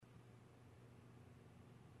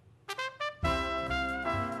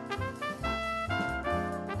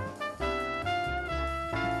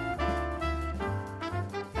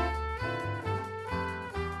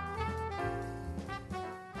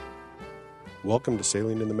Welcome to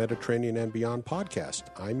Sailing in the Mediterranean and Beyond podcast.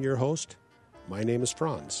 I'm your host. My name is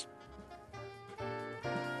Franz.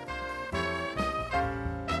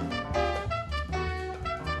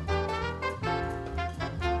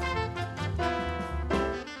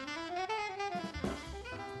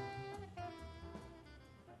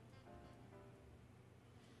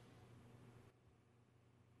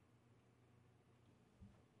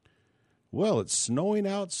 Well, it's snowing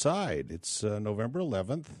outside. It's November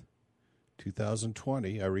 11th.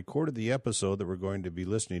 2020. I recorded the episode that we're going to be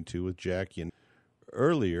listening to with Jackie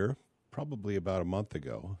earlier, probably about a month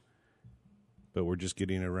ago, but we're just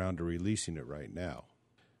getting around to releasing it right now.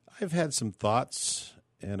 I've had some thoughts,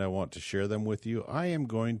 and I want to share them with you. I am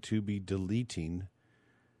going to be deleting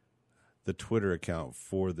the Twitter account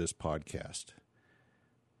for this podcast,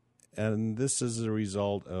 and this is a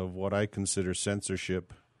result of what I consider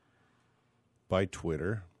censorship by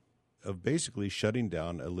Twitter, of basically shutting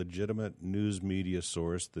down a legitimate news media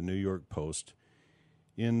source, the New York Post,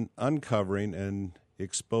 in uncovering and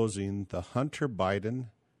exposing the Hunter Biden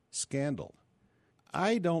scandal.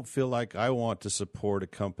 I don't feel like I want to support a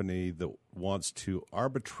company that wants to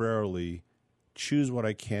arbitrarily choose what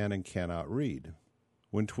I can and cannot read.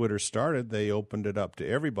 When Twitter started, they opened it up to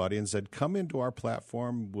everybody and said, come into our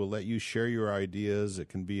platform, we'll let you share your ideas. It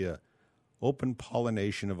can be a open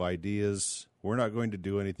pollination of ideas. We're not going to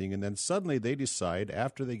do anything. And then suddenly they decide,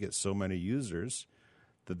 after they get so many users,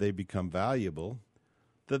 that they become valuable,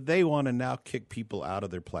 that they want to now kick people out of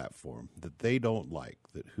their platform that they don't like,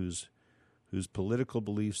 that whose political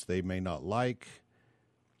beliefs they may not like.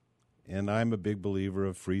 And I'm a big believer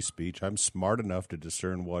of free speech. I'm smart enough to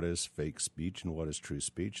discern what is fake speech and what is true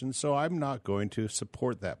speech. And so I'm not going to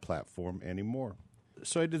support that platform anymore.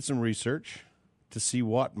 So I did some research to see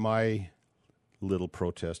what my little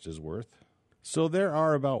protest is worth. So there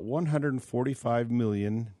are about 145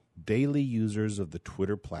 million daily users of the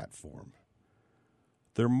Twitter platform.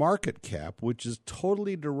 Their market cap, which is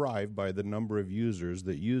totally derived by the number of users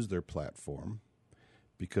that use their platform,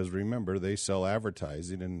 because remember, they sell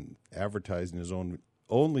advertising, and advertising is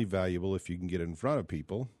only valuable if you can get in front of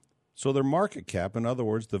people. So their market cap, in other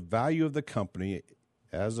words, the value of the company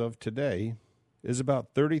as of today, is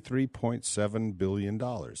about $33.7 billion.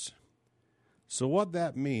 So what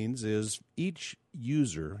that means is each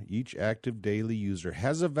user, each active daily user,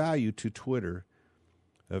 has a value to Twitter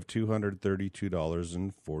of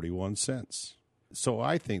 $232.41. So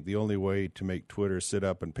I think the only way to make Twitter sit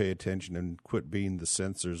up and pay attention and quit being the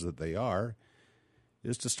censors that they are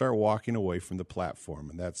is to start walking away from the platform,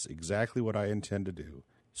 and that's exactly what I intend to do.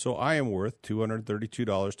 So I am worth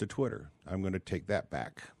 $232 to Twitter. I'm going to take that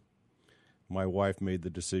back. My wife made the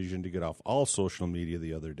decision to get off all social media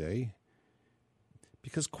the other day,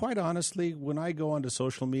 because quite honestly, when I go onto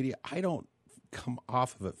social media, I don't come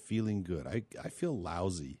off of it feeling good. I feel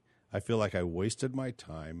lousy. I feel like I wasted my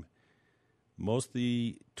time. Most of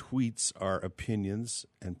the tweets are opinions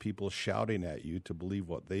and people shouting at you to believe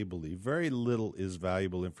what they believe. Very little is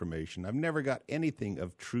valuable information. I've never got anything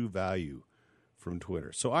of true value from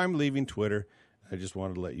Twitter. So I'm leaving Twitter. I just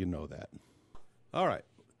wanted to let you know that. All right.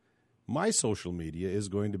 My social media is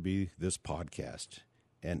going to be this podcast.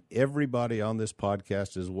 And everybody on this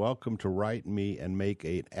podcast is welcome to write me and make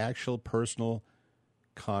an actual personal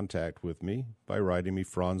contact with me by writing me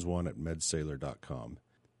franz1@medsailor.com.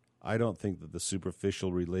 I don't think that the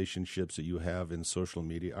superficial relationships that you have in social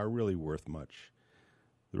media are really worth much.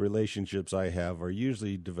 The relationships I have are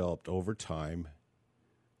usually developed over time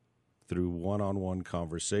through one-on-one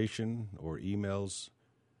conversation or emails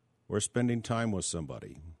or spending time with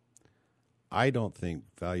somebody. I don't think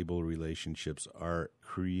valuable relationships are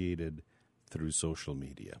created through social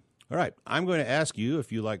media. All right, I'm going to ask you,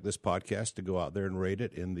 if you like this podcast, to go out there and rate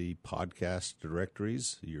it in the podcast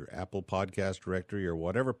directories, your Apple podcast directory or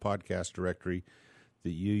whatever podcast directory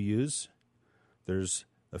that you use. There's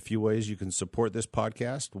a few ways you can support this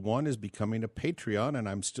podcast. One is becoming a Patreon, and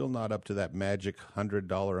I'm still not up to that magic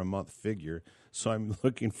 $100 a month figure, so I'm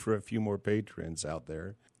looking for a few more patrons out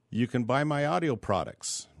there. You can buy my audio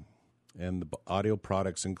products. And the audio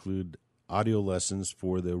products include audio lessons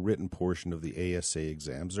for the written portion of the ASA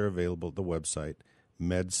exams. They're available at the website,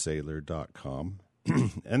 medsailor.com.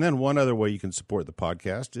 And then one other way you can support the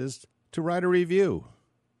podcast is to write a review.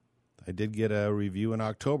 I did get a review in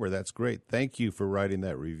October. That's great. Thank you for writing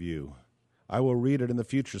that review. I will read it in the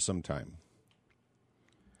future sometime.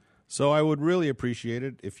 So I would really appreciate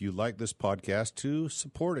it if you like this podcast to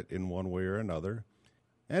support it in one way or another.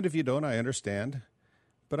 And if you don't, I understand.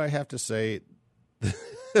 But I have to say,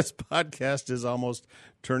 this podcast is almost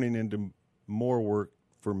turning into more work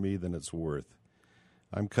for me than it's worth.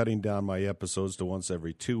 I'm cutting down my episodes to once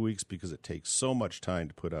every 2 weeks because it takes so much time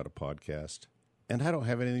to put out a podcast. And I don't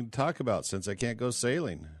have anything to talk about since I can't go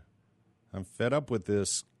sailing. I'm fed up with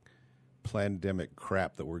this pandemic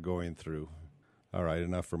crap that we're going through. All right,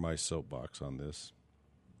 enough for my soapbox on this.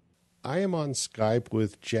 I am on Skype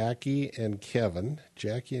with Jackie and Kevin.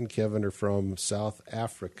 Jackie and Kevin are from South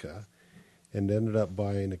Africa and ended up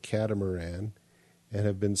buying a catamaran and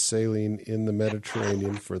have been sailing in the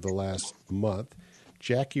Mediterranean for the last month.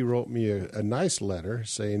 Jackie wrote me a nice letter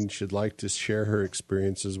saying she'd like to share her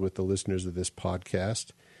experiences with the listeners of this podcast.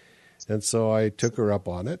 And so I took her up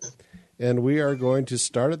on it. And we are going to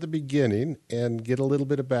start at the beginning and get a little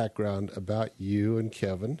bit of background about you and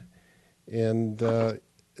Kevin and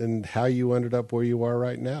how you ended up where you are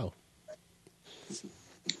right now.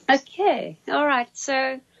 Okay. All right.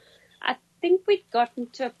 So I think we'd gotten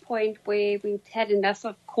to a point where we'd had enough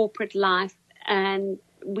of corporate life and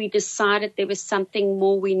we decided there was something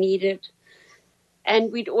more we needed.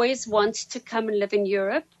 And we'd always wanted to come and live in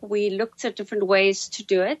Europe. We looked at different ways to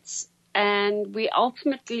do it. And we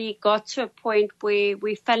ultimately got to a point where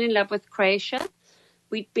we fell in love with Croatia.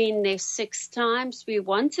 We'd been there 6 times. We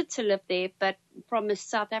wanted to live there, but from a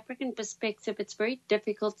South African perspective, it's very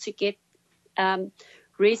difficult to get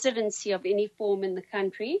residency of any form in the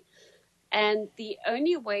country. And the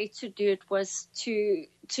only way to do it was to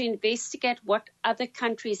investigate what other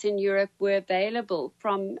countries in Europe were available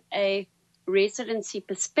from a residency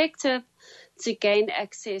perspective to gain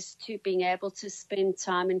access to being able to spend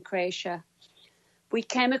time in Croatia. We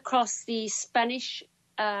came across the Spanish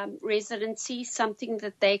residency, something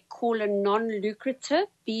that they call a non-lucrative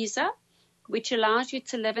visa, which allows you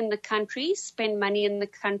to live in the country, spend money in the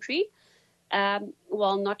country,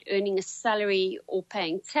 while not earning a salary or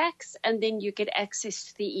paying tax, and then you get access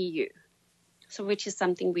to the EU, so which is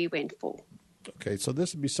something we went for. Okay, so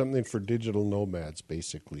this would be something for digital nomads,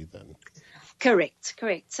 basically, then. Correct.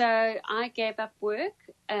 So I gave up work,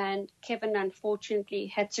 and Kevin unfortunately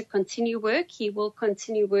had to continue work. He will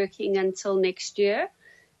continue working until next year,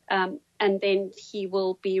 and then he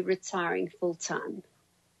will be retiring full-time.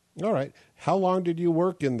 All right. How long did you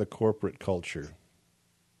work in the corporate culture?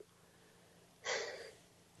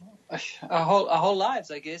 Our whole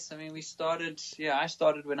lives, I guess. I mean, I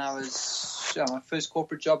started when I was, my first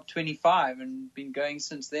corporate job, 25, and been going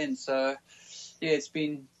since then. So, yeah, it's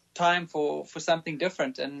been time for something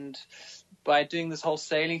different. And by doing this whole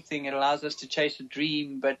sailing thing, it allows us to chase a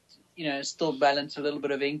dream, but, still balance a little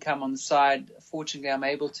bit of income on the side. Fortunately, I'm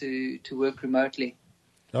able to work remotely.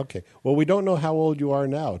 Okay. Well, we don't know how old you are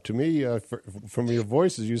now. To me, from your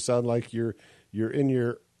voices, you sound like you're in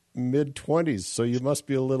your mid-20s, so you must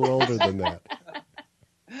be a little older than that.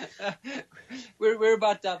 We're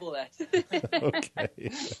about double that. Okay.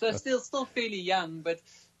 So still fairly young, but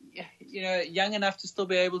young enough to still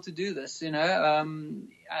be able to do this.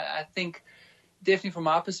 I think definitely from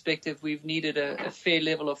our perspective, we've needed a fair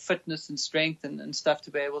level of fitness and strength and stuff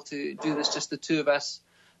to be able to do this, just the two of us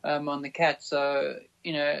on the cat. So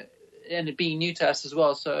and it being new to us as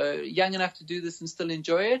well. So young enough to do this and still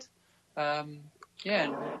enjoy it.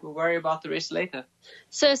 And we'll worry about the rest later.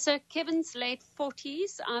 So Kevin's late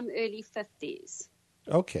 40s, I'm early 50s.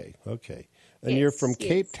 Okay. And you're from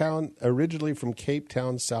Cape Town, originally from Cape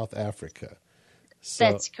Town, South Africa. So,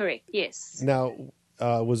 that's correct, yes. Now,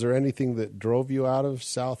 was there anything that drove you out of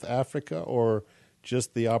South Africa, or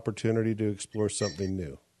just the opportunity to explore something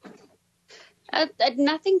new?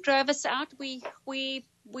 Nothing drove us out.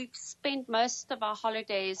 We've spent most of our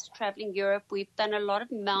holidays traveling Europe. We've done a lot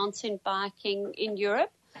of mountain biking in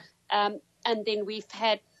Europe. And then we've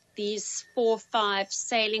had these 4 or 5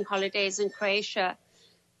 sailing holidays in Croatia.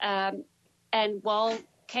 And while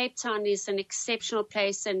Cape Town is an exceptional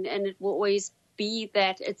place and it will always be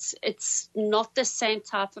that, it's not the same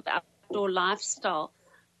type of outdoor lifestyle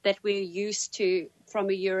that we're used to from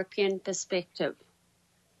a European perspective.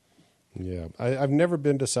 Yeah, I've never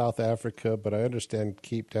been to South Africa, but I understand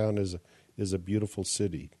Cape Town is a beautiful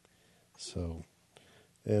city. So,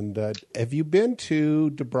 and have you been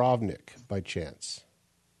to Dubrovnik by chance?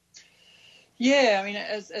 Yeah, I mean,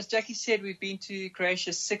 as Jackie said, we've been to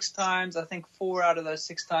Croatia 6 times. I think 4 out of those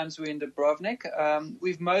 6 times we're in Dubrovnik.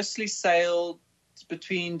 We've mostly sailed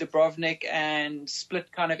between Dubrovnik and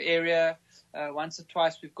Split kind of area. Once or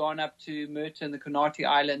twice we've gone up to Murta and the Konarty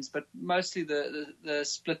Islands, but mostly the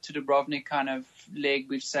Split to Dubrovnik kind of leg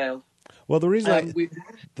we've sailed. Well, the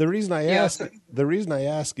reason I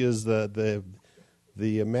ask is the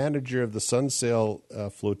manager of the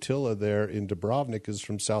Sunsail flotilla there in Dubrovnik is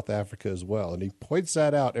from South Africa as well, and he points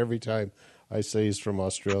that out every time I say he's from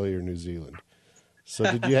Australia or New Zealand. So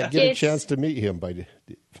did you get a chance to meet him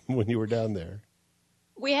when you were down there?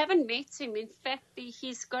 We haven't met him. In fact,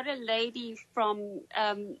 he's got a lady from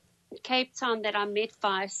Cape Town that I met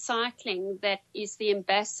via cycling that is the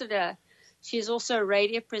ambassador. She's also a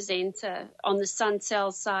radio presenter on the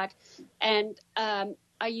Suncell side. And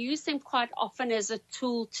I use them quite often as a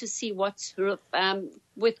tool to see what's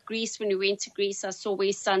with Greece. When we went to Greece, I saw where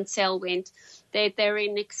Suncell went. They're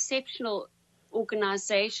an exceptional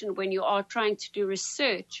organization when you are trying to do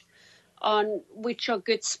research on which are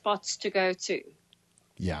good spots to go to.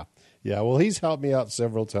 Yeah. Well, he's helped me out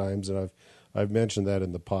several times, and I've mentioned that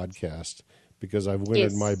in the podcast because I've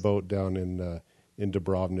wintered my boat down in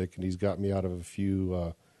Dubrovnik, and he's got me out of a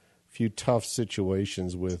few tough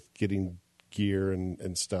situations with getting gear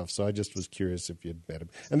and stuff. So I just was curious if you'd met him,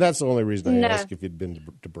 and that's the only reason I asked if you'd been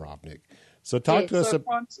to Dubrovnik. So talk to us.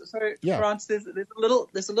 France, there's a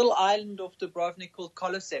little island off Dubrovnik called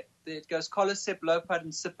Kolosep. It goes Kolosep, Lopud,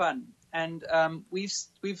 and Sipan. And we've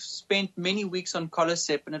spent many weeks on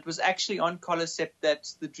Kolosep, and it was actually on Kolosep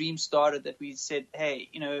that the dream started. That we said, hey,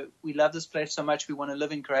 we love this place so much, we want to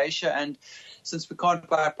live in Croatia, and since we can't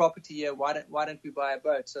buy a property here, why don't we buy a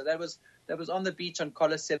boat? So that was on the beach on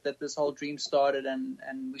Kolosep that this whole dream started, and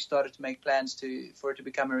we started to make plans for it to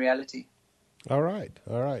become a reality. All right.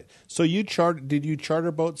 So did you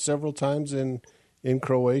charter boats several times in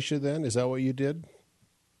Croatia then? Is that what you did?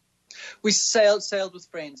 We sailed with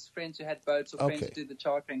friends who had boats or friends who did the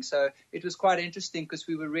chartering. So it was quite interesting because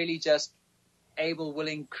we were really just able,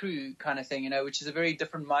 willing crew kind of thing, which is a very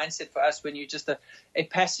different mindset for us when you're just a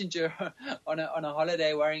passenger on a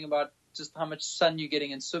holiday worrying about just how much sun you're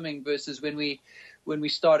getting and swimming versus when we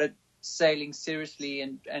started sailing seriously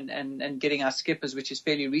and getting our skippers, which is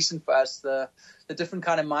fairly recent for us, the different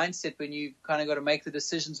kind of mindset when you kind of got to make the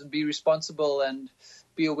decisions and be responsible and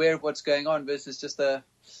be aware of what's going on versus just a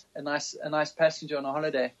nice passenger on a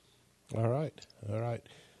holiday. All right.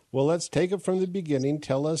 Well, let's take it from the beginning.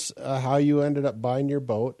 Tell us how you ended up buying your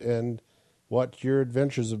boat and what your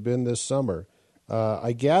adventures have been this summer.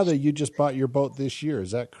 I gather you just bought your boat this year. Is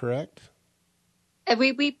that correct?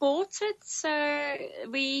 We bought it, so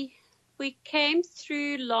we came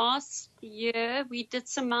through last year. We did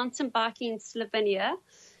some mountain biking in Slovenia,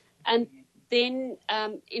 and then,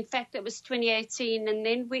 in fact, it was 2018, and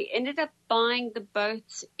then we ended up buying the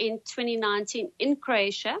boat in 2019 in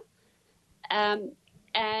Croatia,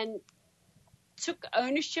 and took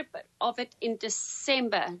ownership of it in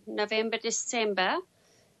November, December,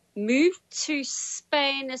 moved to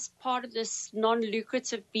Spain as part of this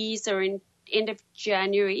non-lucrative visa in end of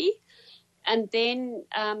January. And then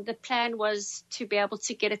the plan was to be able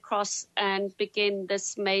to get across and begin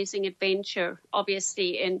this amazing adventure,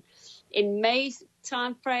 obviously, in May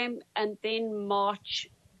timeframe. And then March,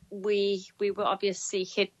 we were obviously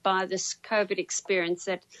hit by this COVID experience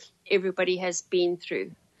that everybody has been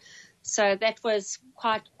through. So that was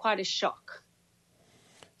quite a shock.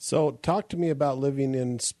 So talk to me about living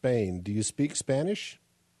in Spain. Do you speak Spanish?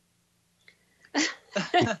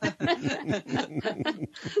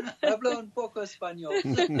 Hablo un poco español.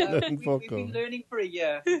 We've been learning for a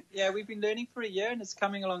year. Yeah, we've been learning for a year, and it's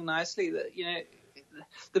coming along nicely.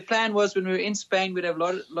 The plan was when we were in Spain, we'd have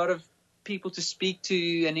a lot of people to speak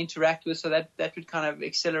to and interact with, so that would kind of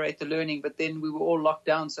accelerate the learning. But then we were all locked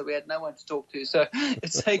down, so we had no one to talk to. So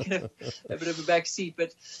it's taken a bit of a back seat.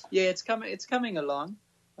 But yeah, it's coming along.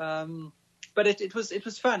 But it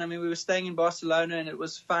was fun. I mean, we were staying in Barcelona, and it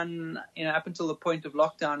was fun, up until the point of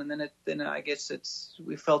lockdown, and then I guess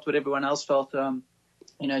we felt what everyone else felt,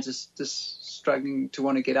 just struggling to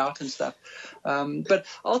want to get out and stuff. But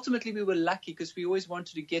ultimately, we were lucky because we always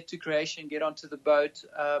wanted to get to Croatia and get onto the boat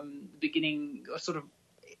beginning sort of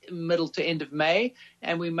middle to end of May,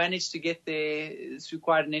 and we managed to get there through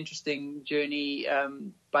quite an interesting journey.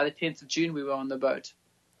 By the 10th of June, we were on the boat.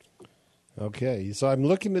 Okay, so I'm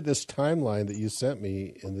looking at this timeline that you sent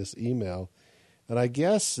me in this email, and I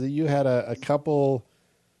guess that you had a couple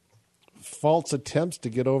false attempts to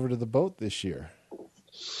get over to the boat this year.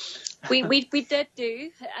 We did do.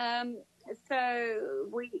 So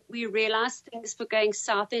we realized things were going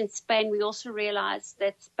south in Spain. We also realized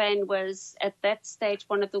that Spain was, at that stage,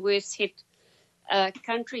 one of the worst hit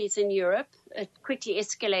countries in Europe. It quickly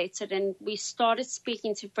escalated, and we started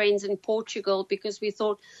speaking to friends in Portugal because we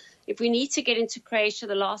thought, if we need to get into Croatia,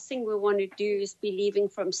 the last thing we want to do is be leaving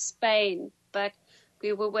from Spain. But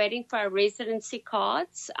we were waiting for our residency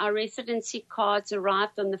cards. Our residency cards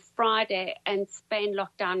arrived on the Friday, and Spain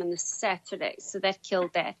locked down on the Saturday. So that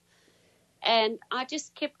killed that. And I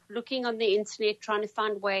just kept looking on the internet, trying to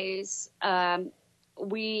find ways.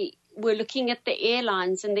 We were looking at the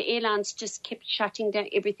airlines, and the airlines just kept shutting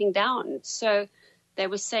everything down. So they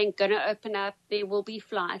were saying, going to open up, there will be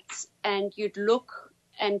flights. And you'd look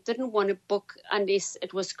and didn't want to book unless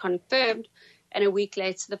it was confirmed. And a week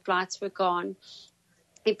later, the flights were gone.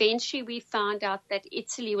 Eventually, we found out that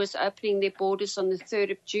Italy was opening their borders on the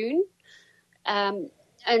 3rd of June.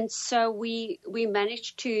 And so we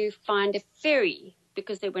managed to find a ferry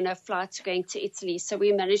because there were no flights going to Italy. So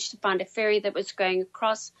we managed to find a ferry that was going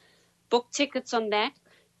across, booked tickets on that,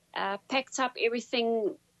 packed up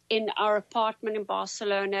everything in our apartment in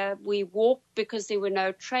Barcelona. We walked because there were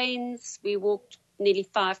no trains. We walked nearly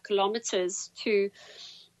 5 kilometers to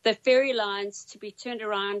the ferry lines to be turned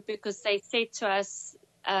around because they said to us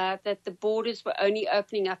that the borders were only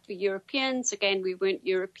opening up for Europeans. Again, we weren't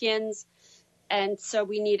Europeans. And so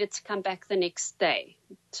we needed to come back the next day.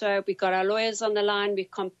 So we got our lawyers on the line. We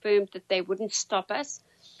confirmed that they wouldn't stop us.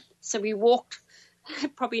 So we walked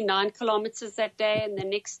probably 9 kilometers that day. And the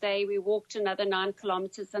next day we walked another 9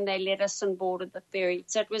 kilometers and they let us on board of the ferry.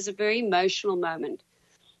 So it was a very emotional moment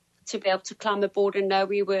to be able to climb aboard and know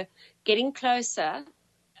we were getting closer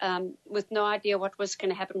with no idea what was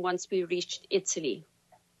going to happen once we reached Italy.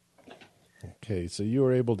 Okay, so you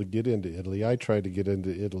were able to get into Italy. I tried to get into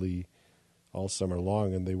Italy all summer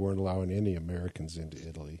long, and they weren't allowing any Americans into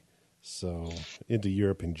Italy, so into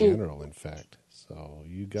Europe in general, in fact. So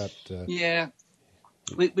you got... Yeah.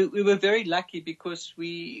 We were very lucky because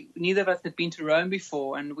neither of us had been to Rome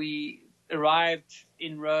before, and we arrived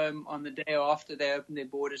in Rome on the day after they opened their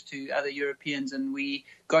borders to other Europeans, and we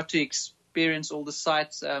got to experience all the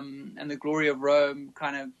sights and the glory of Rome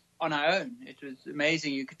kind of on our own. It was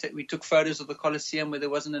amazing. We took photos of the Colosseum where there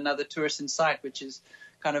wasn't another tourist in sight, which is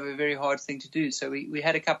kind of a very hard thing to do. So we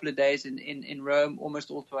had a couple of days in Rome,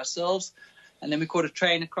 almost all to ourselves. And then we caught a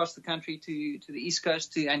train across the country to the East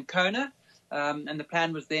Coast to Ancona. And the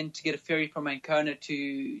plan was then to get a ferry from Ancona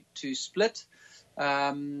to Split,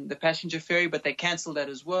 the passenger ferry, but they canceled that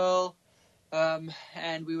as well.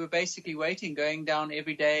 And we were basically waiting, going down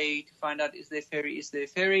every day to find out, is there a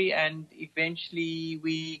ferry? And eventually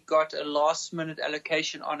we got a last-minute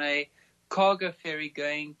allocation on a cargo ferry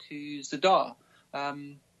going to Zadar.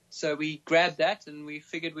 So we grabbed that, and we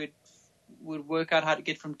figured we'd work out how to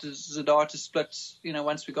get from Zadar to Split,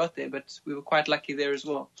 once we got there. But we were quite lucky there as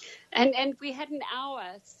well. And we had an hour,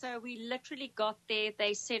 so we literally got there.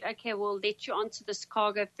 They said, okay, we'll let you onto this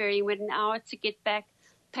cargo ferry. We had an hour to get back,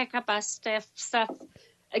 pack up our stuff,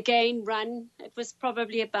 again, run. It was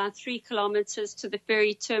probably about 3 kilometers to the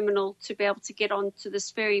ferry terminal to be able to get onto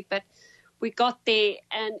this ferry. But we got there,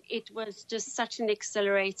 and it was just such an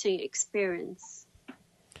exhilarating experience.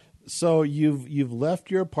 So you've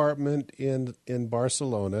left your apartment in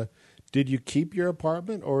Barcelona. Did you keep your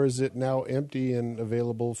apartment, or is it now empty and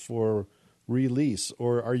available for release,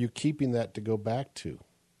 or are you keeping that to go back to?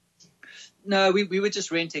 No, we were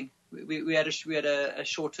just renting. We had a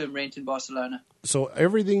short-term rent in Barcelona. So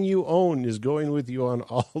everything you own is going with you on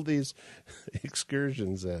all these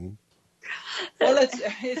excursions, then. Well,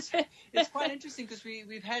 it's quite interesting because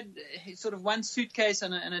we've had sort of one suitcase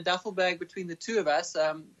and a duffel bag between the two of us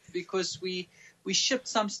because we shipped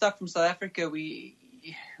some stuff from South Africa. We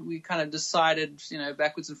kind of decided,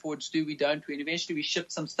 backwards and forwards, don't we? And eventually we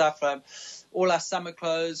shipped some stuff, all our summer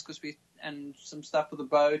clothes and some stuff for the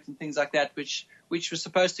boat and things like that, which was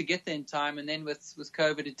supposed to get there in time. And then with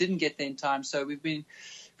COVID, it didn't get there in time. So we've been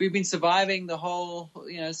surviving the whole,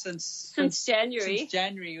 since January. Since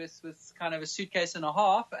January with kind of a suitcase and a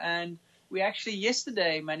half. And we actually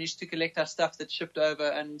yesterday managed to collect our stuff that shipped over.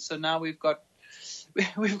 And so now we've got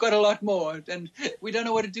a lot more, and we don't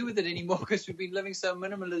know what to do with it anymore because we've been living so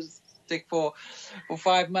minimalistic for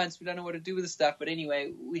 5 months. We don't know what to do with the stuff. But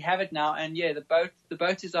anyway, we have it now. And yeah, the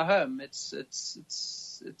boat is our home. It's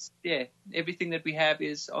everything that we have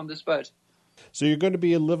is on this boat. So you're going to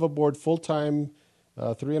be a liveaboard full-time,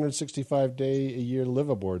 365-day-a-year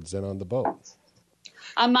liveaboards then on the boat.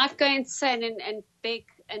 I might go insane and beg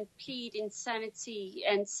and plead insanity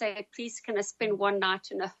and say, please, can I spend one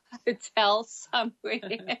night in a hotel somewhere?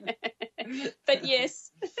 But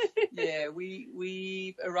yes. Yeah,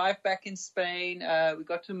 we arrived back in Spain. We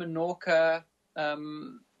got to Menorca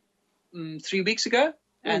 3 weeks ago.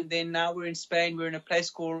 And then now we're in Spain. We're in a place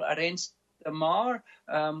called Arenys de Mar,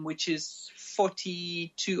 which is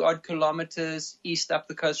 42 odd kilometers east up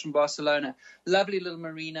the coast from Barcelona. Lovely little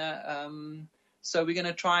marina. So we're going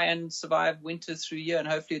to try and survive winter through here, and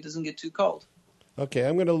hopefully it doesn't get too cold. Okay,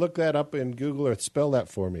 I'm going to look that up in Google, or spell that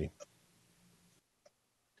for me.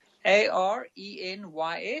 Arenys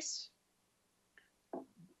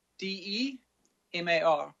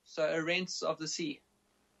DEMAR. So Arenys of the sea.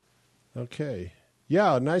 Okay.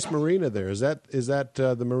 Yeah, a nice marina there. Is that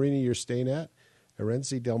the marina you're staying at?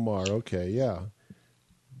 Arenys del Mar. Okay, yeah.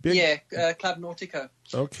 Club Nautico.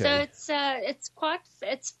 Okay. So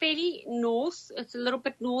it's fairly north. It's a little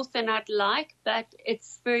bit north than I'd like, but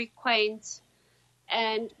it's very quaint.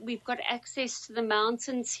 And we've got access to the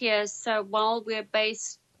mountains here. So while we're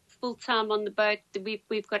based full time on the boat,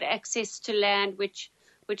 we've got access to land, which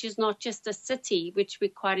is not just a city, which we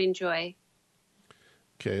quite enjoy.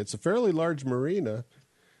 Okay, it's a fairly large marina.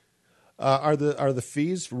 Are the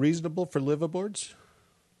fees reasonable for liveaboards?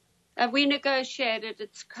 We negotiated.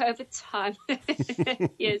 It's COVID time.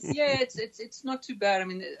 Yes. Yeah, it's not too bad. I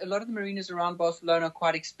mean, a lot of the marinas around Barcelona are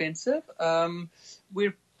quite expensive.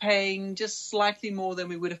 We're paying just slightly more than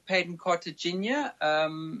we would have paid in Cartagena,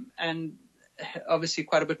 and obviously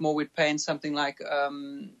quite a bit more we'd pay in something like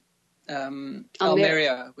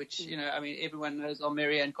Almeria, which, I mean, everyone knows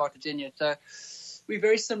Almeria and Cartagena. So we're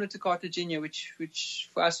very similar to Cartagena, which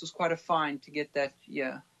for us was quite a find to get that,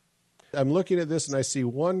 yeah. I'm looking at this and I see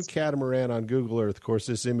one catamaran on Google Earth. Of course,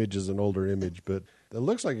 this image is an older image, but it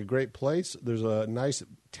looks like a great place. There's a nice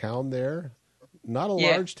town there. Not a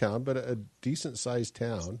large town, but a decent-sized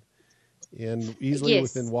town, and easily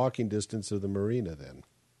within walking distance of the marina then.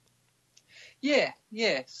 Yeah.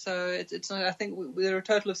 So it's I think there are a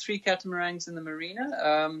total of 3 catamarans in the marina.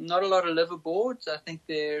 Not a lot of liveaboards. I think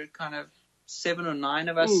there are kind of 7 or 9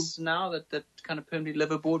 of us now that kind of permanently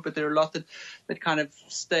live aboard, but there are a lot that kind of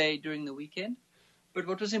stay during the weekend. But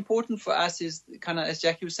what was important for us is kind of, as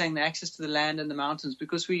Jackie was saying, the access to the land and the mountains,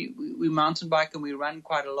 because we mountain bike and we run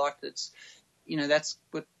quite a lot. It's, that's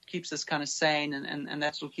what keeps us kind of sane, and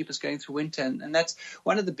that's what will keep us going through winter. And that's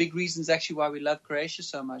one of the big reasons actually why we love Croatia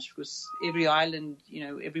so much, because every island,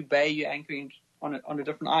 every bay you're anchoring on a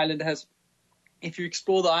different island has, if you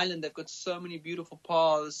explore the island, they've got so many beautiful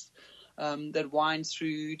paths that winds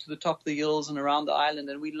through to the top of the hills and around the island.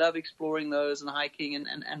 And we love exploring those and hiking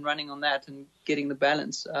and running on that and getting the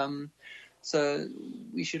balance. So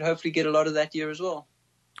we should hopefully get a lot of that year as well.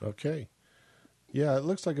 Okay. Yeah, it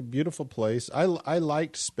looks like a beautiful place. I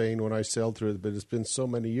liked Spain when I sailed through it, but it's been so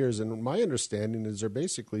many years. And my understanding is they're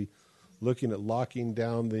basically looking at locking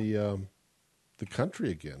down the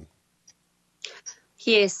country again.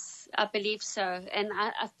 Yes, I believe so. And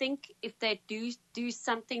I think if they do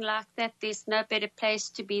something like that, there's no better place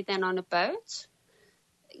to be than on a boat,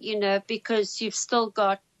 because you've still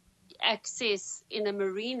got access in a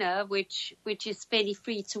marina, which is fairly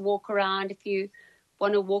free to walk around. If you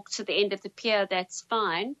want to walk to the end of the pier, that's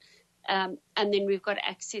fine. And then we've got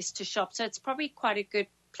access to shops. So it's probably quite a good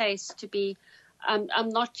place to be. I'm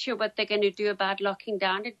not sure what they're going to do about locking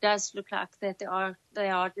down. It does look like that they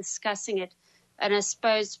are discussing it. And I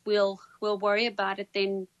suppose we'll worry about it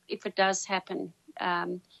then if it does happen.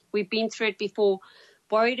 We've been through it before.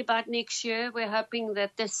 Worried about next year. We're hoping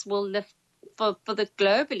that this will lift for the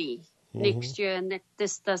globally next year, and that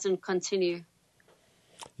this doesn't continue.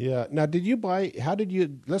 Yeah. Now,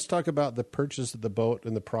 let's talk about the purchase of the boat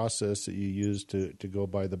and the process that you used to go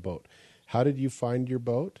buy the boat. How did you find your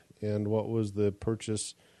boat, and what was the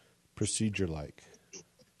purchase procedure like?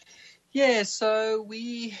 Yeah, so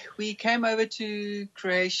we came over to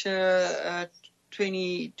Croatia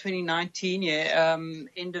 2019,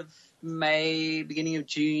 end of May, beginning of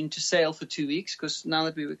June, to sail for 2 weeks, because now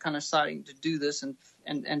that we were kind of starting to do this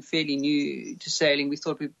and fairly new to sailing, we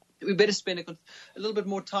thought we better spend a little bit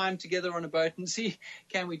more time together on a boat and see,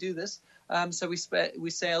 can we do this? So we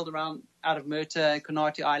sailed around out of Murta,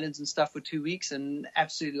 Konati Islands and stuff for 2 weeks and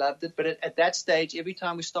absolutely loved it. But at that stage, every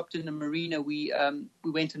time we stopped in a marina, we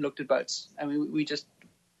went and looked at boats. And we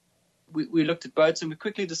looked at boats, and we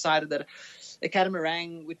quickly decided that a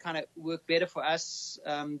catamaran would kind of work better for us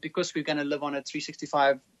because we're going to live on it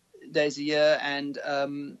 365 days a year,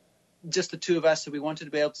 and just the two of us. So we wanted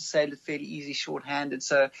to be able to sail it fairly easy, short-handed.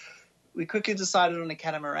 So we quickly decided on a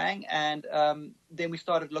catamaran, and then we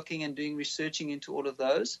started looking and researching into all of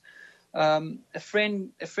those. A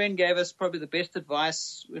friend gave us probably the best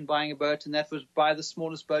advice when buying a boat, and that was buy the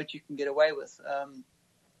smallest boat you can get away with.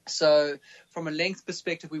 So from a length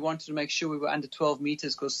perspective, we wanted to make sure we were under 12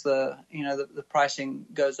 meters, because the pricing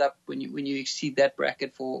goes up when you exceed that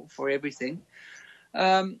bracket for everything.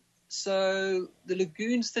 So the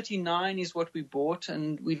Lagoon 39 is what we bought,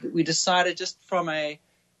 and we decided, just from a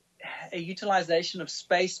utilization of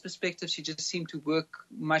space perspective, she just seemed to work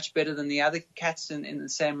much better than the other cats in the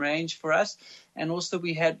same range for us. And also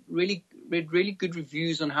we had read really good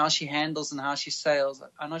reviews on how she handles and how she sails.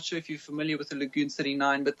 I'm not sure if you're familiar with the Lagoon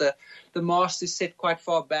 39, but the mast is set quite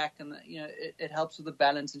far back, and it helps with the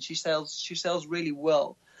balance, and she sails really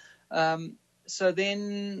well. So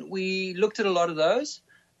then we looked at a lot of those,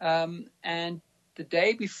 and the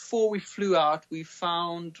day before we flew out, we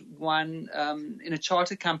found one in a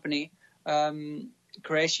charter company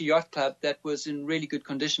Croatia Yacht Club that was in really good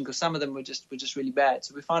condition, because some of them were just really bad.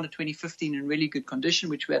 So we found a 2015 in really good condition,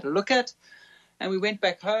 which we had a look at, and we went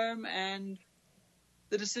back home, and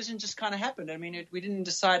the decision just kind of happened. I mean, we didn't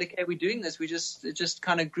decide, okay, we're doing this. It just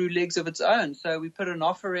kind of grew legs of its own. So we put an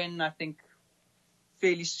offer in, I think,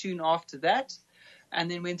 fairly soon after that, and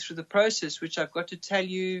then went through the process, which I've got to tell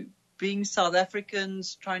you, being South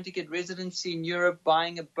Africans, trying to get residency in Europe,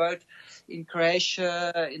 buying a boat in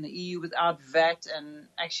Croatia, in the EU without VAT, and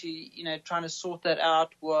actually, trying to sort that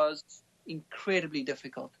out was incredibly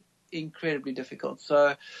difficult.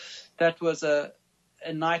 So that was a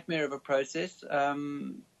nightmare of a process.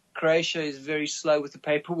 Croatia is very slow with the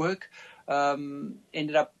paperwork.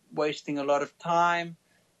 Ended up wasting a lot of time.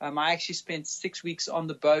 I actually spent 6 weeks on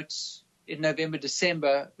the boats in November,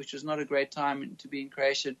 December, which was not a great time to be in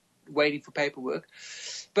Croatia, waiting for paperwork.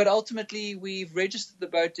 But ultimately, we've registered the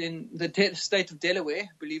boat in the state of Delaware,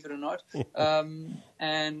 believe it or not.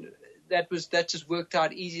 And that just worked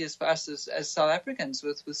out easiest for us as South Africans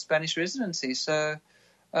with Spanish residency. So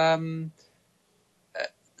the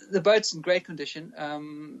boat's in great condition.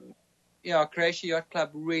 Croatia Yacht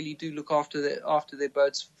Club really do look after their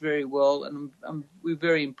boats very well, and we're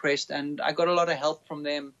very impressed. And I got a lot of help from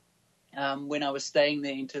them when I was staying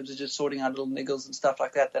there, in terms of just sorting out little niggles and stuff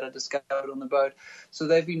like that I discovered on the boat. So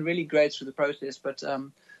they've been really great through the process, but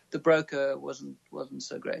the broker wasn't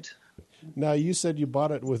so great. Now, you said you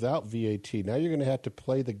bought it without VAT. Now you're going to have to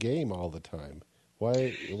play the game all the time. Why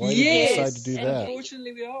did you decide to do that?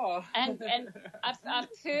 Unfortunately, we are. And I've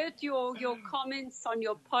heard your comments on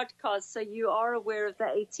your podcast, so you are aware of the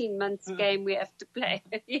 18 months game we have to play.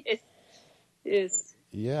 Yes.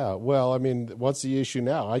 Yeah, well, I mean, what's the issue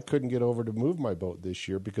now? I couldn't get over to move my boat this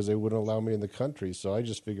year because they wouldn't allow me in the country, so I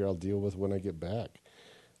just figure I'll deal with when I get back.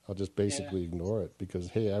 I'll just basically ignore it because,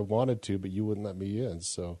 hey, I wanted to, but you wouldn't let me in,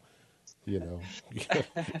 so,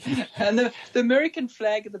 And the American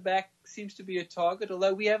flag at the back seems to be a target,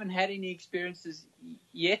 although we haven't had any experiences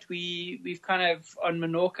yet. We've kind of, on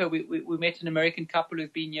Menorca, we met an American couple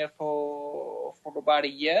who've been here for about a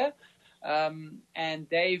year, and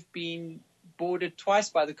they've been boarded twice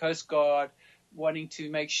by the Coast Guard, wanting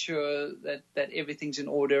to make sure that everything's in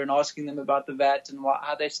order, and asking them about the VAT and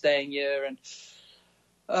how they're staying here. And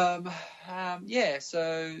so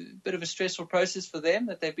a bit of a stressful process for them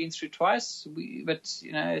that they've been through twice. But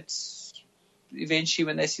it's eventually,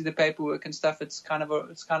 when they see the paperwork and stuff, it's kind of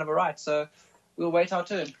a right. So we'll wait our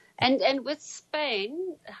turn. And with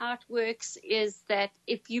Spain, how it works is that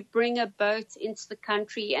if you bring a boat into the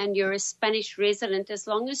country and you're a Spanish resident, as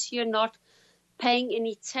long as you're not paying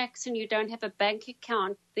any tax and you don't have a bank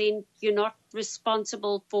account, then you're not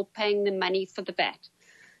responsible for paying the money for the VAT.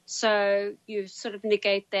 So you sort of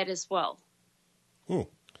negate that as well.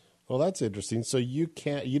 Well, that's interesting. So you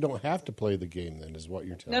don't have to play the game then, is what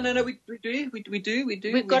you're telling me. No, we do.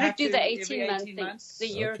 We've got to do the 18 months, the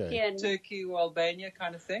European Turkey or Albania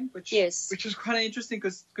kind of thing, which was quite interesting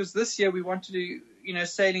because this year we wanted to,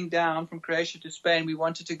 sailing down from Croatia to Spain, we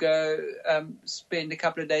wanted to go spend a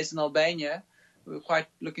couple of days in Albania. We were quite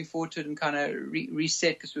looking forward to it and kind of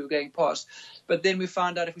reset because we were going past. But then we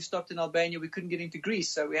found out if we stopped in Albania, we couldn't get into Greece.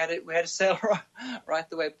 So we had to sail right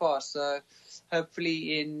the way past. So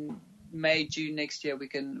hopefully in May, June next year, we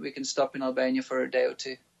can stop in Albania for a day or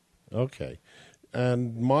two. Okay.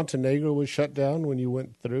 And Montenegro was shut down when you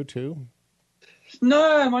went through too?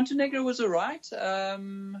 No, Montenegro was all right.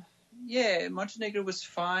 Montenegro was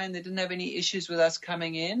fine. They didn't have any issues with us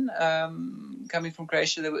coming in. Coming from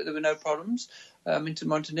Croatia, there were no problems into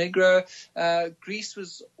Montenegro. Greece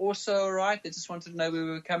was also all right. They just wanted to know where we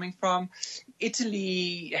were coming from.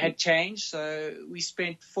 Italy had changed, so we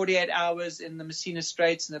spent 48 hours in the Messina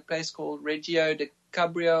Straits in a place called Reggio di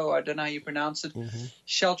Cabrio, I don't know how you pronounce it,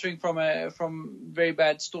 sheltering from very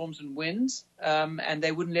bad storms and winds, and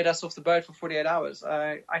they wouldn't let us off the boat for 48 hours.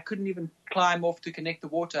 I couldn't even climb off to connect the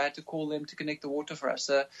water. I had to call them to connect the water for us.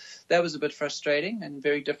 So that was a bit frustrating and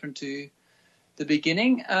very different to the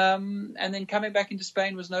beginning. And then coming back into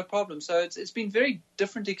Spain was no problem. So it's been very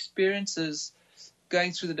different experiences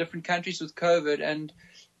going through the different countries with COVID. And,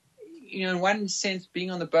 in one sense,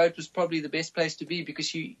 being on the boat was probably the best place to be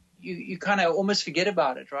because you kind of almost forget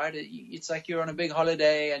about it, right? It's like you're on a big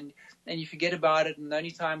holiday and you forget about it, and the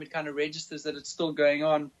only time it kind of registers that it's still going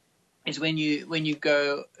on is when you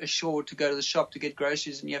go ashore to go to the shop to get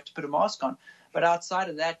groceries and you have to put a mask on. But outside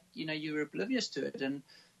of that, you're oblivious to it. And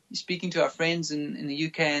speaking to our friends in the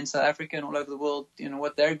UK and South Africa and all over the world,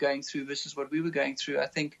 what they're going through versus what we were going through, I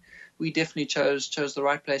think we definitely chose the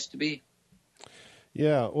right place to be.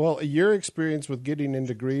 Yeah, well, your experience with getting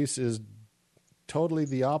into Greece is totally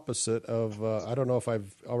the opposite of, I don't know if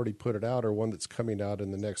I've already put it out or one that's coming out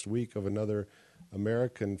in the next week, of another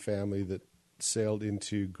American family that sailed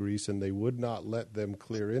into Greece and they would not let them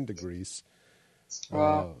clear into Greece.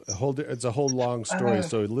 Wow. It's a whole long story.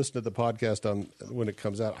 So listen to the podcast when it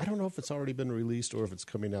comes out. I don't know if it's already been released or if it's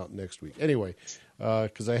coming out next week. Anyway,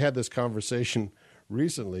 because I had this conversation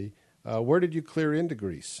recently. Where did you clear into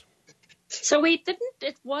Greece? So we didn't.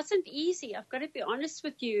 It wasn't easy. I've got to be honest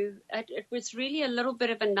with you. It was really a little bit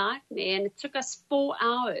of a nightmare, and it took us 4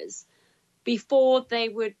 hours before they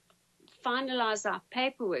would finalize our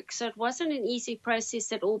paperwork. So it wasn't an easy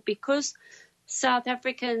process at all, because South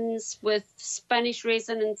Africans with Spanish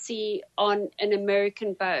residency on an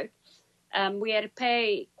American boat, we had to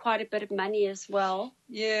pay quite a bit of money as well.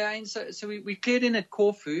 Yeah, and so we cleared in at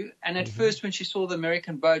Corfu, and at first when she saw the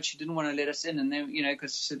American boat, she didn't want to let us in, and then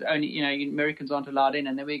because she said only Americans aren't allowed in,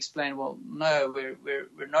 and then we explained, well, no,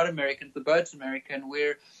 we're not Americans. The boat's American.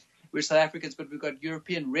 We're South Africans, but we've got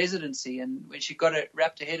European residency. And when she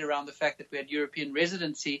wrapped her head around the fact that we had European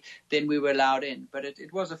residency, then we were allowed in. But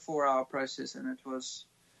it was a 4-hour process, and it was,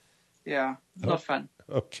 not fun.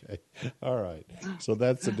 Okay. All right. So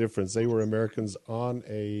that's the difference. They were Americans on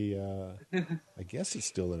I guess it's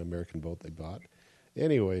still an American boat they bought.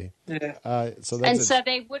 Anyway. Yeah. So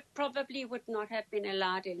they would not have been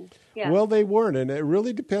allowed in. Yeah. Well, they weren't. And it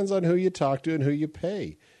really depends on who you talk to and who you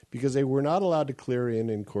pay. Because they were not allowed to clear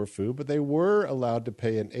in Corfu, but they were allowed to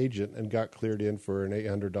pay an agent and got cleared in for an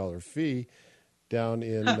 $800 fee down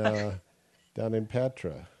in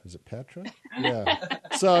Patra. Is it Patra? Yeah.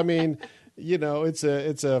 So I mean,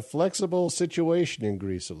 it's a flexible situation in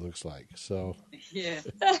Greece. It looks like so. Yeah.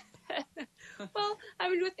 Well, I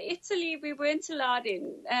mean, with Italy, we weren't allowed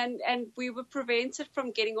in, and we were prevented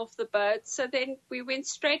from getting off the boat. So then we went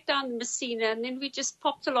straight down the Messina, and then we just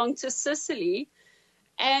popped along to Sicily.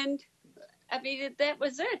 And, I mean, that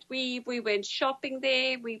was it. We went shopping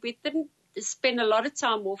there. We didn't spend a lot of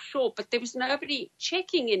time offshore, but there was nobody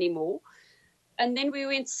checking anymore. And then we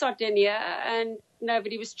went to Sardinia, and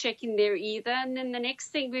nobody was checking there either. And then the next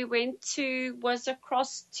thing we went to was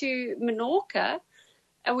across to Menorca.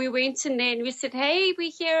 And we went in there and we said, hey,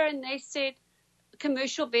 we're here. And they said,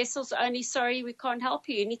 commercial vessels only, sorry, we can't help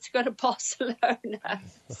you. You need to go to Barcelona.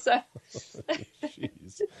 So,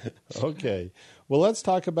 jeez. Okay. Well, let's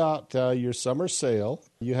talk about your summer sail.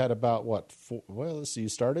 You had about let's see, you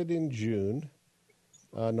started in June.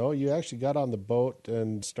 No, you actually got on the boat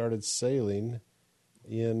and started sailing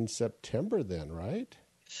in September then, right?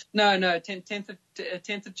 No, 10th of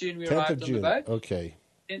June we arrived on the boat. Okay.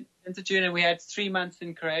 10th of June, and we had 3 months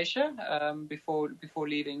in Croatia before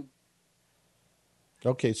leaving.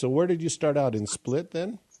 Okay, so where did you start out, in Split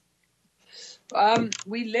then?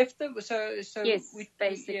 We left yes,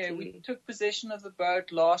 we took possession of the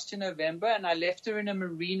boat last November, and I left her in a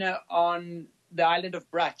marina on the island of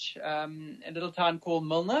Brač, a little town called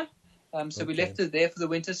Milna. We left her there for the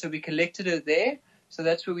winter, so we collected her there. So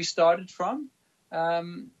that's where we started from.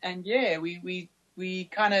 We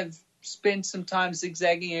kind of spent some time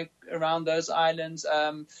zigzagging around those islands.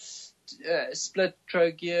 Split,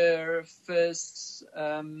 Trogir, Fis,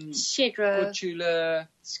 Korčula,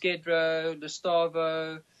 Skedro,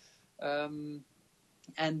 Lestavo,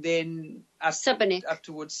 and then up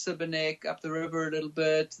towards Šibenik, up the river a little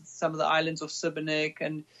bit, some of the islands of Šibenik,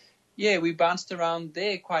 and we bounced around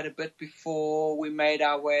there quite a bit before we made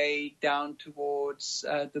our way down towards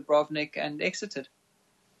Dubrovnik and exited.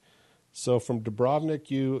 So from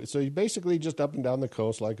Dubrovnik, you basically just up and down the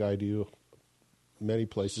coast like I do. Many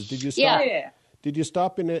places. Did you stop? Yeah. Did you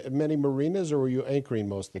stop in many marinas, or were you anchoring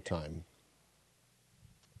most of the time?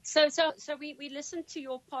 So we listened to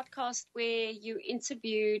your podcast where you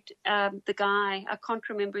interviewed the guy. I can't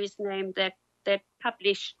remember his name that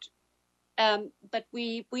published. But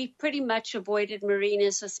we pretty much avoided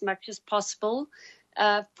marinas as much as possible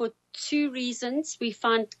for 2 reasons. We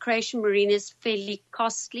find Croatian marinas fairly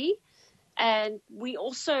costly, and we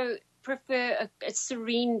also prefer a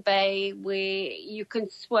serene bay where you can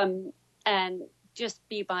swim and just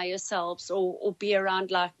be by yourselves or be around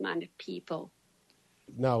like-minded people.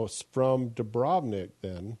 Now, from Dubrovnik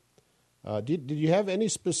then, did you have any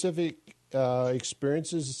specific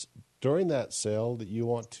experiences during that sail that you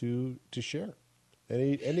want to share?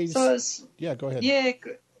 Any? Yeah, go ahead. Yeah,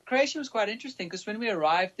 Croatia was quite interesting because when we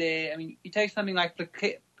arrived there, I mean, you take something like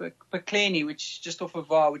Pekleni, which is just off of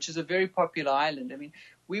Var, which is a very popular island. I mean,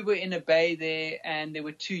 we were in a bay there, and there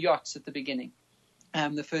were 2 yachts at the beginning,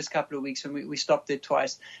 the first couple of weeks when we stopped there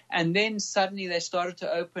twice. And then suddenly they started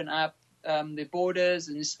to open up their borders,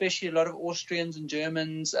 and especially a lot of Austrians and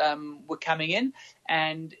Germans were coming in,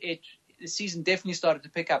 and the season definitely started to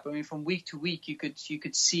pick up. I mean, from week to week, you could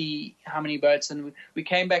see how many boats, and we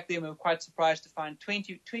came back there and we were quite surprised to find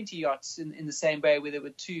 20 yachts in the same bay where there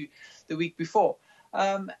were 2 the week before.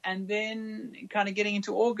 And then kind of getting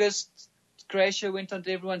into August, Croatia went onto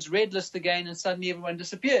everyone's red list again, and suddenly everyone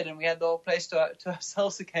disappeared, and we had the whole place to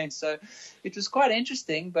ourselves again. So it was quite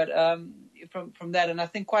interesting, but from that, and I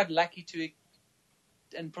think quite lucky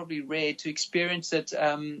and probably rare to experience it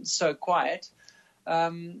so quiet.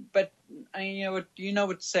 But you know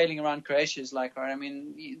what sailing around Croatia is like, right? I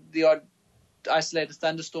mean, the odd isolated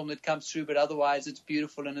thunderstorm that comes through, but otherwise it's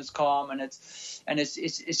beautiful and it's calm and it's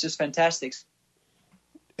just fantastic.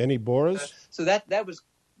 Any Boras? So that was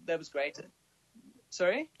great.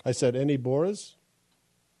 Sorry? I said any Boras?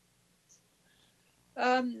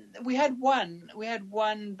 We had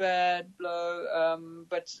one bad blow,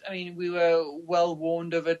 but I mean we were well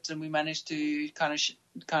warned of it, and we managed to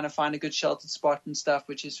kind of find a good sheltered spot and stuff,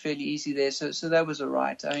 which is fairly easy there. So that was all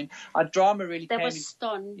right. I mean, our drama really that came was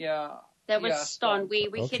Ston. Yeah, that was Ston. We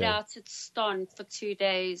Okay. hid out at Ston for 2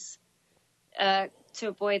 days to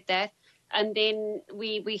avoid that. And then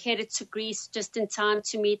we headed to Greece just in time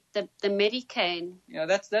to meet the Medicane. Yeah,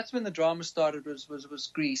 that's when the drama started. Was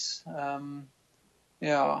Greece.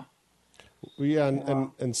 Yeah. Yeah,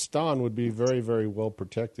 and Stan would be very, very well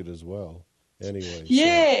protected as well. Anyway.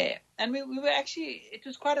 Yeah, and we were actually, it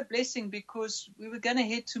was quite a blessing because we were going to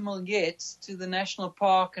head to Molget, to the national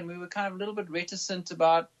park, and we were kind of a little bit reticent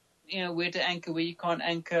about, where to anchor, where you can't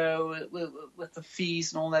anchor, with the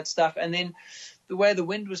fees and all that stuff. And then the way the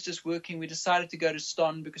wind was just working, we decided to go to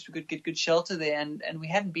Ston because we could get good shelter there, and we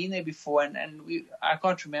hadn't been there before, and I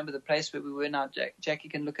can't remember the place where we were now. Jackie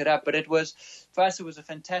can look it up, but for us it was a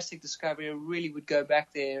fantastic discovery. I really would go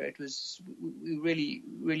back there. We really,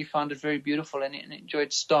 really found it very beautiful and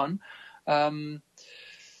enjoyed Ston.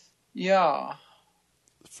 Yeah.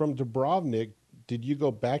 From Dubrovnik, did you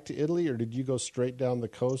go back to Italy, or did you go straight down the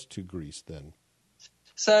coast to Greece then?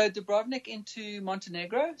 So Dubrovnik into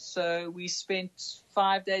Montenegro. So we spent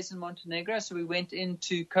 5 days in Montenegro. So we went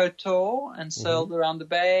into Kotor and sailed around the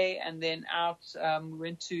bay, and then out. We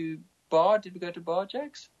went to Bar. Did we go to Bar,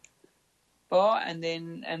 Jax? Bar, and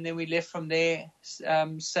then we left from there.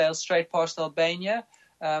 Sailed straight past Albania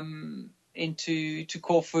into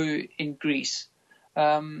Corfu in Greece.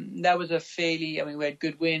 That was we had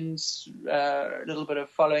good winds, a little bit of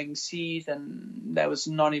following seas, and that was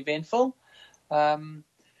non-eventful.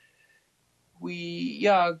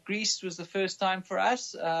 Greece was the first time for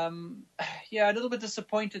us. A little bit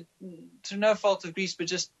disappointed, to no fault of Greece, but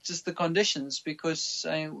just the conditions, because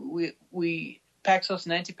we Paxos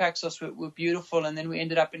and Anti-Paxos were beautiful, and then we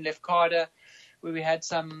ended up in Lefkada, where we had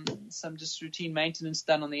some just routine maintenance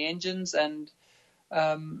done on the engines, and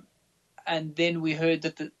then we heard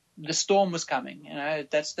that the storm was coming.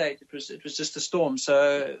 At that stage it was just a storm.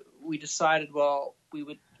 So we decided, well, we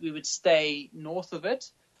would stay north of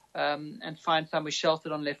it and find somewhere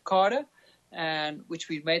sheltered on Lefkada, and which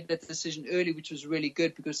we made that decision early, which was really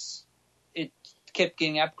good because it kept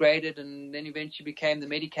getting upgraded, and then eventually became the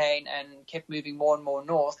Medicane and kept moving more and more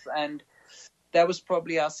north. And that was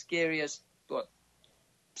probably our scariest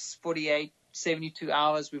 48, 72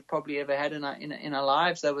 hours we've probably ever had in our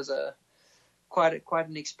lives. That was quite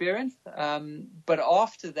an experience. But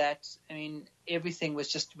after that, I mean, everything was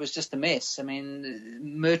just a mess. I mean,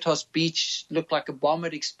 Myrtos Beach looked like a bomb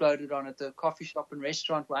had exploded on it. The coffee shop and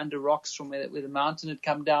restaurant were under rocks from where the mountain had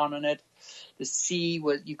come down on it. The sea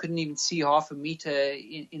you couldn't even see half a meter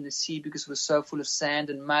in the sea because it was so full of sand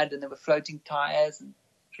and mud, and there were floating tires and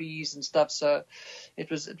trees and stuff. So it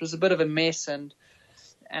was a bit of a mess, and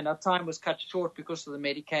our time was cut short because of the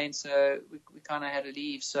Medicane. So we kind of had to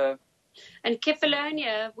leave. So. And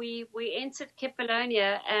Kefalonia, we entered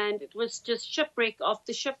Kefalonia, and it was just shipwreck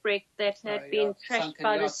after shipwreck that had been trashed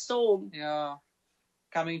by the storm. Yeah,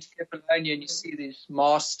 coming to Kefalonia and you see these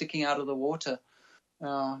masts sticking out of the water.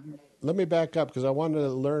 Let me back up because I want to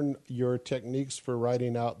learn your techniques for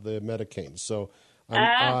writing out the Medicane. So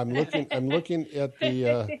I'm looking at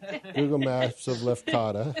the Google Maps of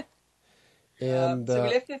Lefkada. And, so we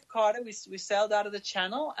left Lefkada. We sailed out of the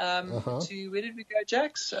channel to, where did we go,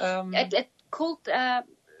 Jax? Called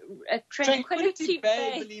Tranquility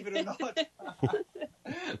Bay. Believe it or not.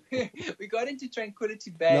 We got into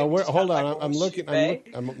Tranquility Bay. No, hold on. I'm looking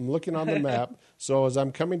on the map. So as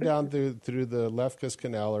I'm coming down through the Lefkas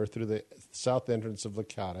Canal, or through the south entrance of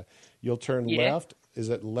Lefkada, you'll turn left. Is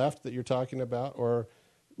it left that you're talking about, or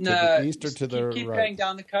No, the east or to the keep right? going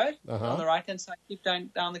down the coast. Uh-huh. On the right hand side, keep down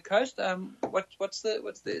the coast. What's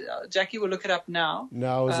the Jackie will look it up now.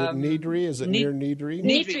 Now, is it Niedre? Is it near Niedre?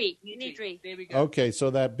 Niedre. There we go. Okay, so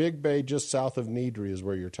that big bay just south of Niedre is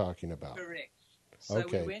where you're talking about. Correct. So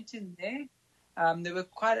Okay. we went in there. There were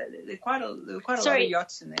quite a lot of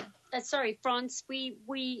yachts in there. Sorry, France. We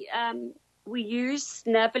use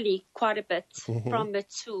Navily quite a bit from a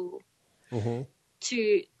tool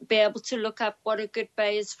to be able to look up what a good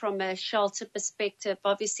bay is from a shelter perspective.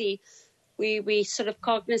 Obviously, we sort of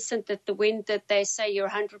cognizant that the wind that they say you're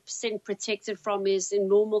 100% protected from is in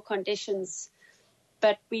normal conditions.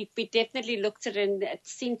 But we definitely looked at it, and it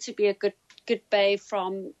seemed to be a good bay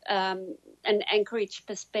from an anchorage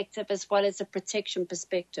perspective as well as a protection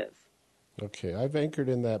perspective. Okay, I've anchored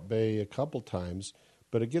in that bay a couple times,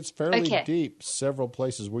 but it gets fairly deep several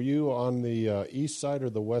places. Were you on the east side or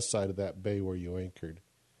the west side of that bay where you anchored?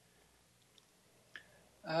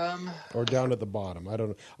 Or down at the bottom? I don't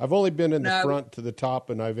know. I've only been in the front to the top,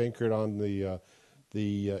 and I've anchored on the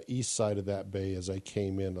east side of that bay as I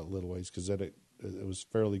came in a little ways because it was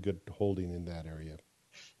fairly good holding in that area.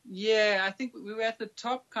 Yeah, I think we were at the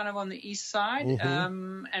top, kind of on the east side,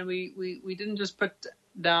 and we didn't just put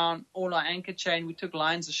down all our anchor chain. We took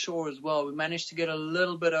lines ashore as well. We managed to get a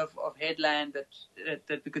little bit of headland that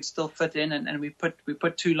we could still fit in, and we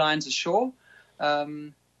put 2 lines ashore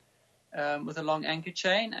with a long anchor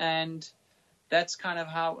chain, and that's kind of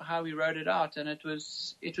how we rode it out. And it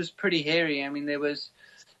was pretty hairy. I mean, there was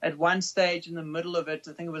at one stage in the middle of it,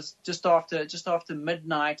 I think it was just after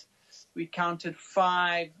midnight, we counted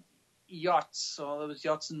 5 yachts, or there was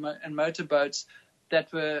yachts and motorboats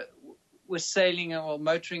that were sailing or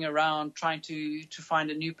motoring around trying to find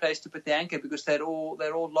a new place to put the anchor because they'd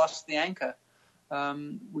all lost the anchor.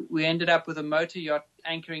 We ended up with a motor yacht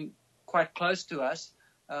anchoring quite close to us,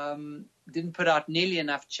 didn't put out nearly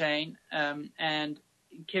enough chain, and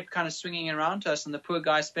kept kind of swinging around to us. And the poor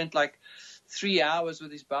guy spent like 3 hours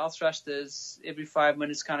with his bow thrusters every 5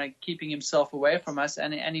 minutes, kind of keeping himself away from us.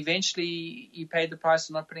 And eventually he paid the price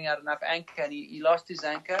for not putting out enough anchor, and he lost his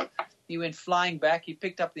anchor. He went flying back. He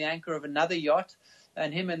picked up the anchor of another yacht,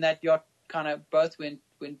 and him and that yacht kind of both went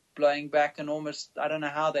blowing back, and almost, I don't know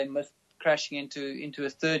how they missed crashing into a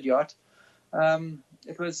third yacht.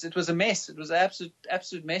 It was a mess. It was an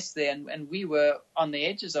absolute mess there, and we were on the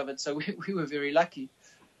edges of it, so we were very lucky.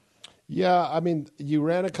 Yeah, I mean, you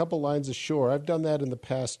ran a couple lines ashore. I've done that in the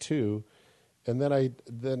past too, and then I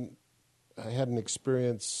had an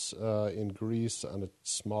experience in Greece on a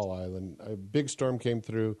small island. A big storm came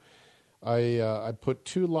through. I put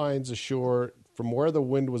 2 lines ashore from where the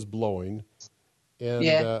wind was blowing, and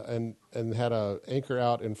had a anchor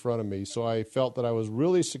out in front of me, so I felt that I was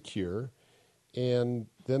really secure. And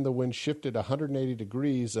then the wind shifted 180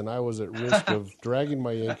 degrees, and I was at risk of dragging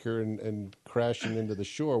my anchor and crashing into the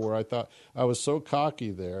shore, where I thought I was so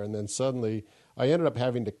cocky there. And then suddenly I ended up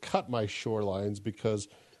having to cut my shorelines because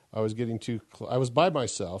I was getting I was by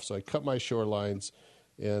myself, so I cut my shorelines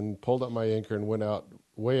and pulled up my anchor and went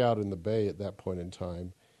way out in the bay at that point in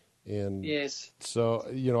time. And so,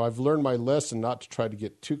 I've learned my lesson not to try to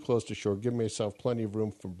get too close to shore, give myself plenty of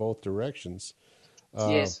room from both directions.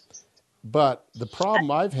 But the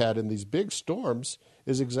problem I've had in these big storms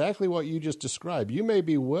is exactly what you just described. You may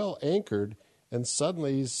be well anchored, and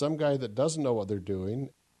suddenly some guy that doesn't know what they're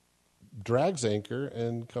doing drags anchor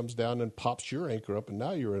and comes down and pops your anchor up, and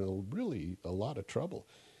now you're in a lot of trouble.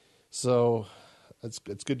 So it's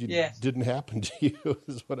good didn't happen to you,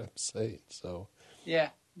 is what I'm saying. So yeah,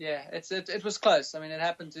 it was close. I mean, it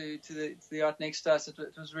happened to the yacht next to us. It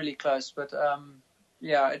was really close, but.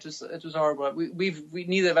 Yeah, it was horrible. We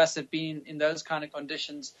neither of us have been in those kind of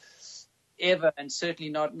conditions ever, and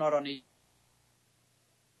certainly not on a.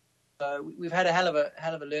 We've had a hell of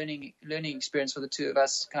a learning experience for the two of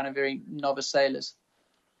us, kind of very novice sailors.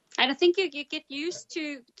 And I think you get used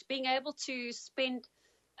to being able to spend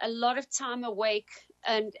a lot of time awake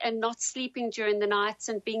and not sleeping during the nights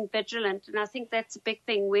and being vigilant. And I think that's a big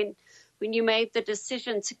thing when you made the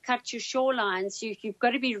decision to cut your shorelines, you've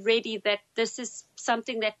got to be ready that this is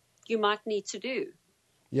something that you might need to do.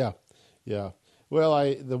 Yeah.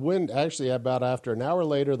 Well, the wind actually, about after an hour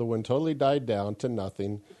later, the wind totally died down to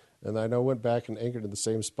nothing. And I went back and anchored in the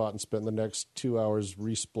same spot and spent the next 2 hours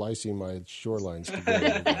resplicing my shorelines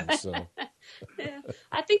together again. So.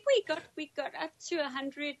 I think we got up to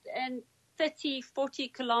 130, 40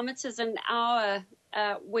 kilometers an hour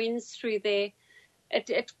winds through there.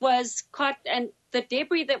 It was quite, and the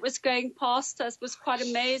debris that was going past us was quite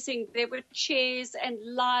amazing. There were chairs and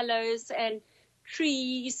lilos and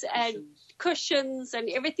trees and cushions and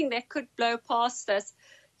everything that could blow past us.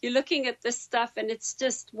 you're looking at this stuff and it's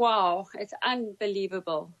just, wow, it's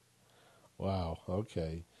unbelievable. Wow.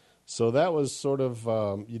 Okay. So that was sort of,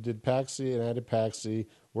 you did Paxi and Antipaxi,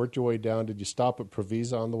 worked your way down. Did you stop at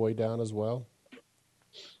Provisa on the way down as well?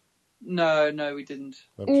 No, we didn't.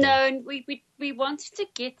 Okay. No, and we wanted to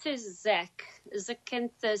get to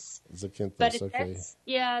Zakynthus. But Okay.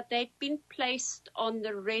 they'd been placed on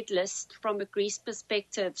the red list from a Greece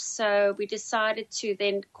perspective. So we decided to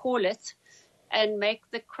then call it and make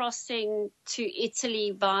the crossing to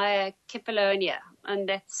Italy via Kefalonia. And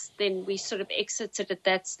then we sort of exited at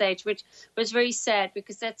that stage, which was very sad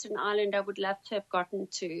because that's an island I would love to have gotten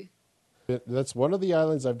to. That's one of the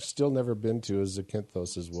islands I've still never been to, is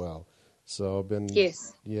Zakynthos as well. So I've been.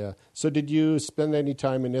 Yes. Yeah. So did you spend any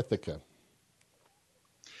time in Ithaca?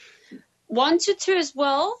 Wanted to as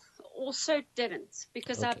well, also didn't,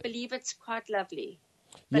 because I Okay. believe it's quite lovely.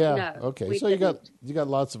 But Yeah. no, Okay. we So you didn't. got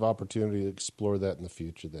lots of opportunity to explore that in the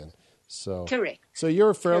future then. So Correct. So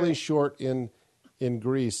you're fairly Correct. short in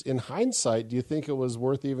Greece. In hindsight, do you think it was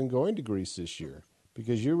worth even going to Greece this year?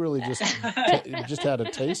 Because you really just just had a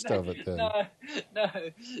taste of it then. No,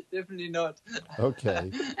 definitely not.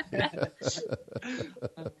 Okay.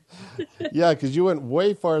 Yeah, because you went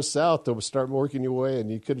way far south to start working your way, and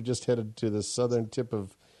you could have just headed to the southern tip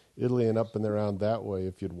of Italy and up and around that way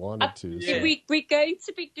if you'd wanted to. Yeah. So. We're going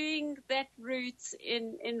to be doing that route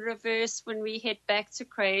in reverse when we head back to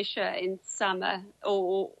Croatia in summer,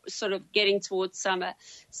 or sort of getting towards summer.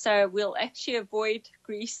 So we'll actually avoid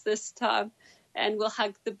Greece this time, and we'll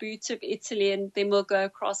hug the boot of Italy, and then we'll go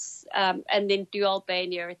across and then do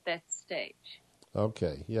Albania at that stage.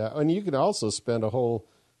 Okay, yeah. And you could also spend a whole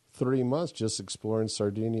 3 months just exploring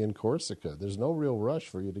Sardinia and Corsica. There's no real rush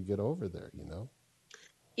for you to get over there, you know?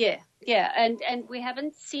 Yeah, and we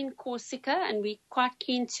haven't seen Corsica, and we're quite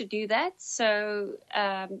keen to do that. So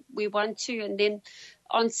we want to, and then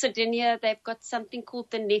on Sardinia they've got something called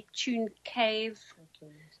the Neptune Cave,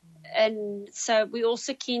 and so we're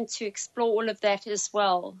also keen to explore all of that as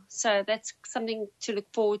well. So that's something to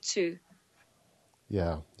look forward to.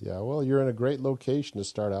 Yeah. Well, you're in a great location to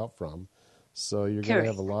start out from, so you're going to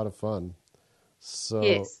have a lot of fun. So,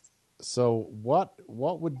 Yes. So what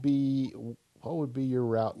would be your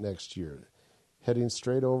route next year? Heading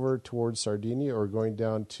straight over towards Sardinia, or going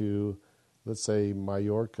down to, let's say,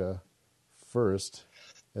 Mallorca first,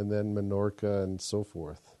 and then Menorca and so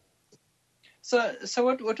forth? So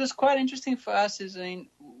what was quite interesting for us is, I mean,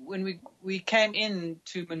 when we came in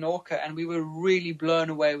to Menorca, and we were really blown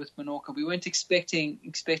away with Menorca. We weren't expecting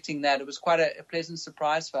that. It was quite a pleasant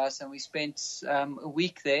surprise for us, and we spent a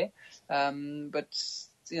week there. But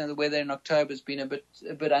the weather in October has been a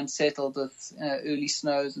bit unsettled with early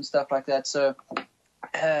snows and stuff like that. So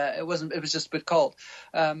it was just a bit cold.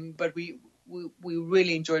 But we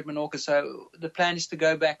really enjoyed Menorca. So the plan is to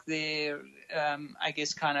go back there, I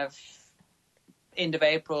guess, kind of end of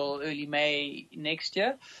April, early May next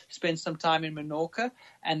year, spend some time in Menorca,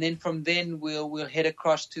 and then from then we'll head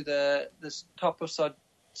across to the top of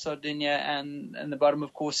Sardinia and the bottom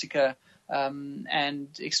of Corsica, and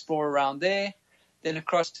explore around there. Then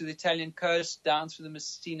across to the Italian coast, down through the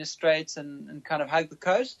Messina Straits, and kind of hug the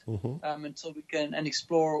coast until we can and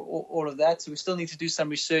explore all of that. So we still need to do some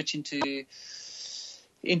research into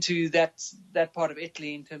that part of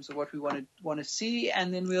Italy in terms of what we want to see,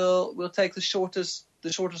 and then we'll take the shortest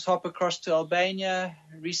hop across to Albania,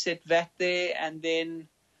 reset VAT there, and then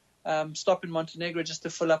stop in Montenegro just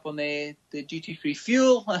to fill up on their duty-free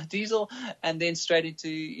fuel, diesel, and then straight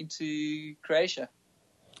into Croatia.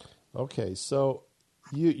 Okay, so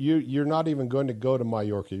you're not even going to go to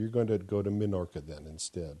Mallorca. You're going to go to Menorca then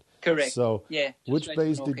instead. Correct. So, yeah, which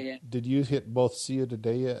bays Menorca, did you hit both Cia de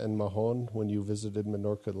Dea and Mahon when you visited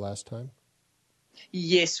Menorca last time?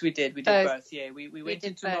 Yes, we did. We did both. Yeah, we went did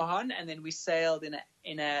into both. Mahon, and then we sailed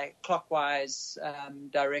in a clockwise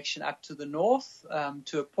direction up to the north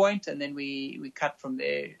to a point, and then we cut from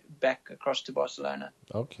there back across to Barcelona.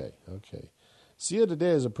 Okay. Cia de Dea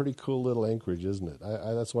is a pretty cool little anchorage, isn't it?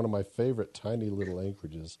 That's one of my favorite tiny little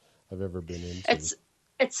anchorages I've ever been into.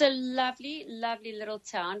 It's a lovely, lovely little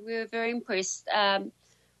town. We were very impressed.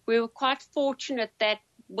 We were quite fortunate that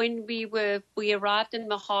when we arrived in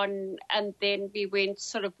Mahon, and then we went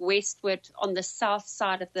sort of westward on the south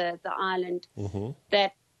side of the island,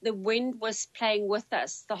 that the wind was playing with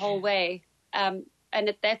us the whole way. And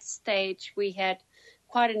at that stage, we had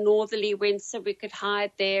quite a northerly wind, so we could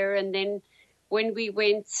hide there. And then when we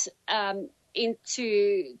went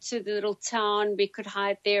into the little town, we could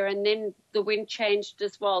hide there, and then the wind changed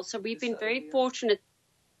as well. So we've been very fortunate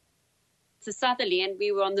to southerly, and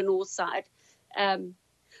we were on the north side.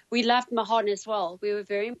 we loved Mahon as well. We were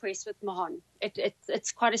very impressed with Mahon.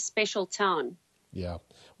 It's quite a special town. Yeah.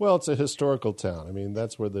 Well, it's a historical town. I mean,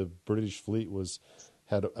 that's where the British fleet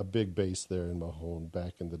had a big base there in Mahon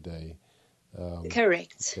back in the day.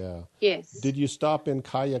 Correct. Yeah. Yes. Did you stop in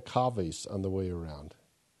Kayakaves on the way around?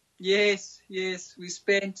 Yes. We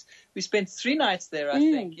spent 3 nights there, I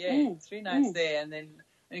think. Yeah, 3 nights there, and then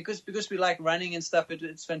because we like running and stuff,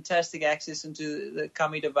 it's fantastic access into the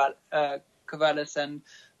Camí de Cavalis, and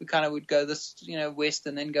we kind of would go this, west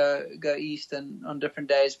and then go east and on different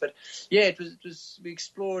days. But yeah, it was we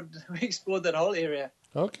explored that whole area.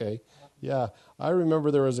 Okay. Yeah. I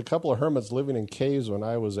remember there was a couple of hermits living in caves when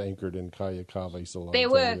I was anchored in Kayakaves a long time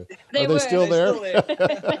ago. Are they still there?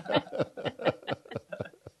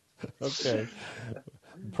 Okay.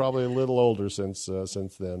 Probably a little older since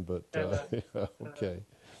then, but yeah, okay.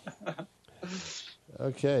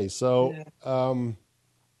 Okay. So,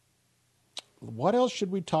 what else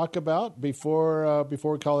should we talk about before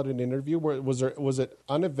we call it an interview? Was it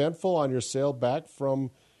uneventful on your sail back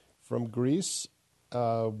from Greece?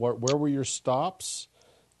 Where were your stops?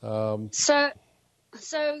 So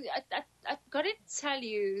I've got to tell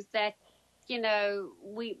you that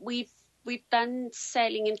we've done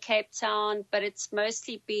sailing in Cape Town, but it's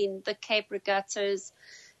mostly been the Cape regattas.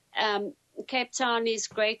 Cape Town is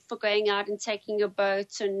great for going out and taking your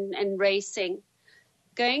boat and racing.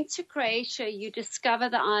 Going to Croatia, you discover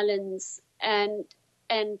the islands, and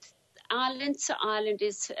island to island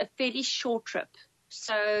is a fairly short trip.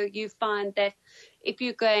 So you find that if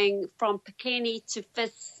you're going from Pekeni to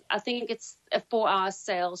Vis, I think it's a 4-hour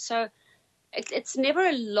sail. So it's never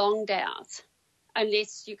a long day out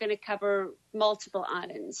unless you're going to cover multiple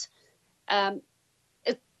islands.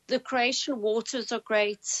 The Croatian waters are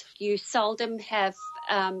great. You seldom have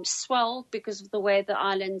swell because of the way the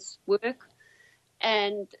islands work.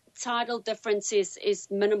 And tidal difference is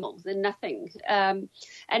minimal, than nothing.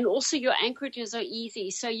 And also your anchorages are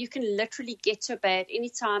easy. So you can literally get to a bay at any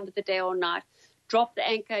time of the day or night. Drop the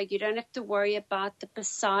anchor. You don't have to worry about the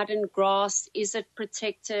Poseidon grass. Is it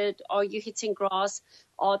protected? Are you hitting grass?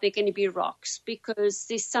 Are there going to be rocks? Because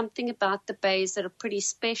there's something about the bays that are pretty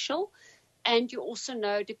special. And you also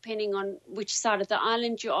know, depending on which side of the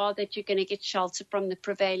island you are, that you're going to get shelter from the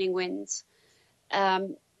prevailing winds.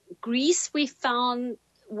 Greece, we found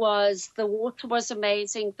the water was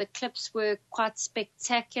amazing. The cliffs were quite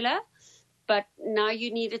spectacular, but now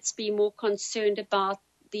you needed to be more concerned about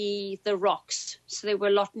the rocks. So there were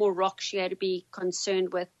a lot more rocks you had to be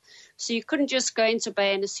concerned with. So you couldn't just go into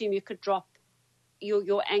bay and assume you could drop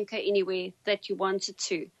your anchor anywhere that you wanted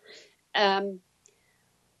to.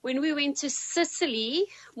 When we went to Sicily,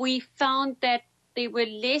 we found that there were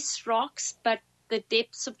less rocks, but the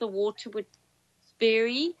depths of the water would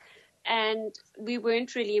vary, and we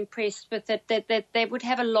weren't really impressed with it, that they would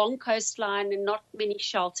have a long coastline and not many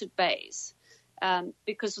sheltered bays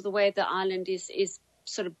because of the way the island is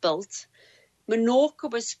sort of built. Menorca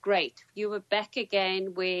was great. You were back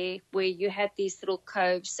again where you had these little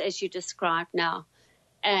coves, as you described now,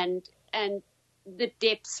 and the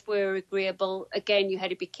depths were agreeable. Again, you had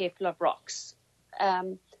to be careful of rocks.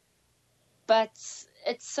 But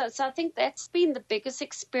so I think that's been the biggest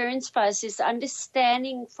experience for us, is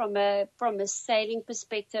understanding from a sailing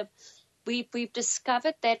perspective. We've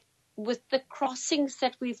discovered that with the crossings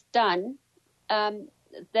that we've done,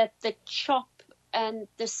 that the chop and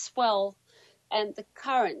the swell and the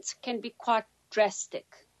current can be quite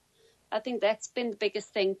drastic. I think that's been the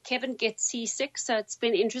biggest thing. Kevin gets seasick, so it's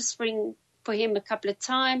been interesting for him a couple of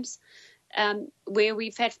times, where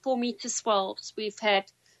we've had 4-meter swells, we've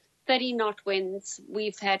had 30-knot winds,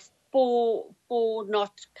 we've had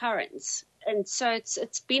 4-knot currents, and so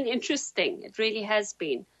it's been interesting. It really has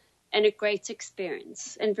been, and a great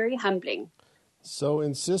experience, and very humbling. So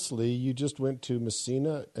in Sicily, you just went to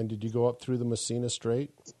Messina, and did you go up through the Messina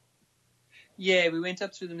Strait? Yeah, we went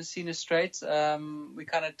up through the Messina Strait. We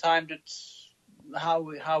kind of timed it how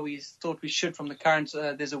we thought we should from the currents.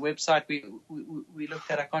 There's a website we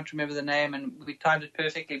looked at. I can't remember the name, and we timed it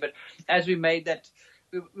perfectly. But as we made that,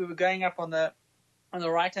 we were going up on the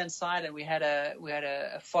right hand side, and we had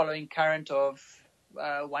a following current of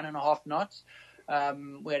 1.5 knots.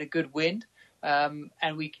 We had a good wind,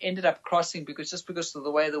 and we ended up crossing because of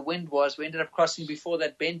the way the wind was. We ended up crossing before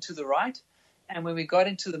that bend to the right. And when we got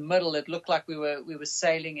into the middle, it looked like we were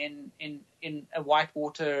sailing in a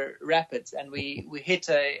whitewater rapids, and we hit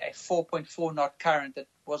a 4.4 knot current that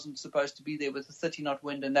wasn't supposed to be there with a 30 knot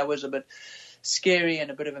wind, and that was a bit scary and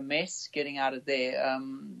a bit of a mess getting out of there.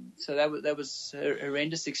 So that was a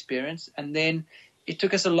horrendous experience. And then it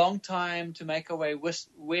took us a long time to make our way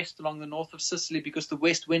west along the north of Sicily because the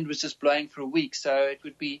west wind was just blowing for a week. So it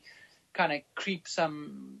would be kind of creep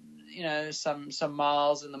some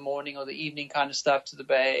miles in the morning or the evening kind of stuff to the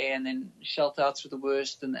bay, and then shelter out through the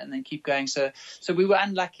worst, and then keep going. So we were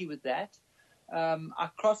unlucky with that.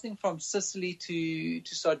 Our crossing from Sicily to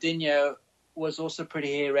Sardinia was also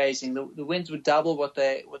pretty hair-raising. The winds would double what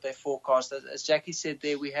they forecast. As Jackie said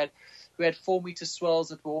there, we had 4-meter swells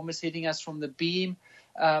that were almost hitting us from the beam.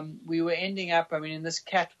 We were ending up, in this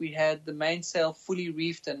cat, we had the mainsail fully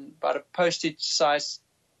reefed and about a postage stamp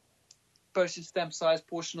size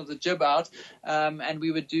portion of the jib out, and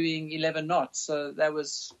we were doing 11 knots. So that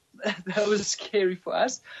was scary for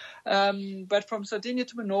us. But from Sardinia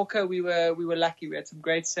to Menorca, we were lucky. We had some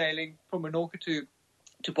great sailing from Menorca to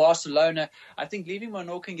Barcelona. I think leaving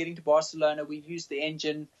Menorca and getting to Barcelona, we used the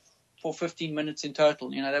engine for 15 minutes in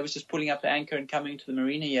total. That was just pulling up the anchor and coming to the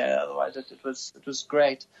marina here. Otherwise, it was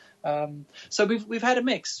great. So we've had a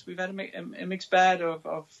mix. We've had a mixed bag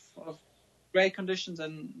of great conditions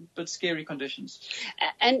but scary conditions.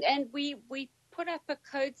 And we put up a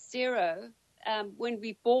code 0 when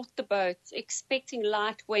we bought the boat, expecting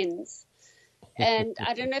light winds. And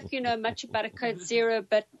I don't know if you know much about a code 0,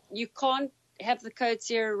 but you can't have the code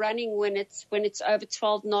 0 running when it's over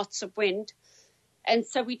 12 knots of wind. And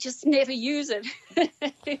so we just never use it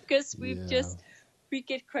because we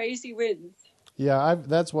get crazy winds. Yeah,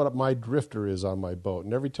 that's what my drifter is on my boat.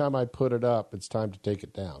 And every time I put it up, it's time to take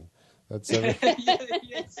it down. That's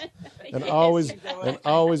yes. And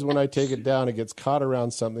always when I take it down, it gets caught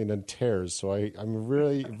around something and tears. So I'm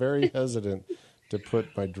really very hesitant to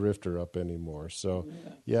put my drifter up anymore. So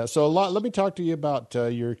yeah. So let me talk to you about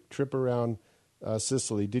your trip around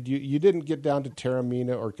Sicily. You didn't get down to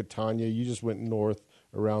Taormina or Catania? You just went north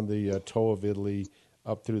around the toe of Italy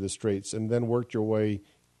up through the Straits and then worked your way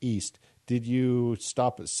east. Did you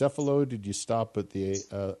stop at Cefalo? Did you stop at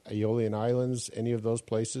the Aeolian Islands? Any of those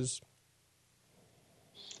places?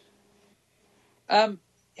 So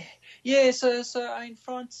in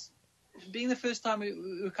France, being the first time we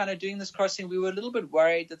were kind of doing this crossing, we were a little bit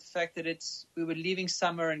worried at the fact that we were leaving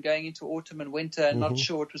summer and going into autumn and winter and not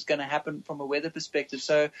sure what was going to happen from a weather perspective.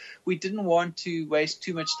 So we didn't want to waste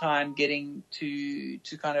too much time getting to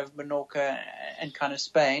kind of Menorca and kind of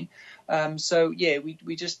Spain.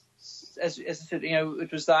 We just, as I said,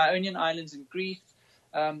 it was the Ionian Islands in Greece,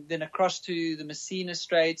 then across to the Messina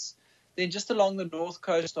Straits, then just along the north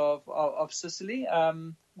coast of Sicily.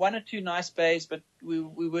 One or two nice bays, but we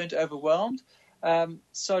weren't overwhelmed.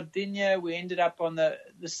 Sardinia, we ended up on the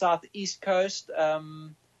southeast coast.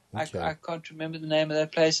 Okay. I can't remember the name of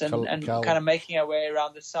that place, and kind of making our way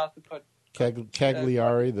around the south of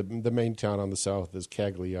Cagliari. The main town on the south is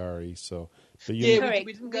Cagliari. So, we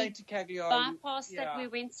didn't go into Cagliari. Bypassed that. We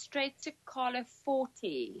went straight to Carlo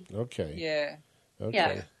Forte. Okay. Yeah.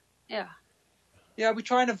 Okay. Yeah. Yeah, we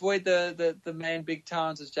try and avoid the main big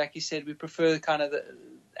towns, as Jackie said. We prefer kind of the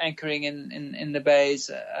anchoring in the bays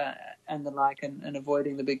and the like, and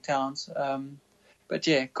avoiding the big towns. But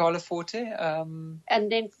yeah, Carlo Forte.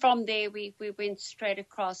 And then from there, we went straight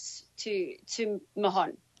across to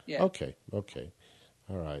Mahon. Yeah. Okay.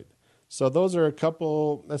 All right. So those are a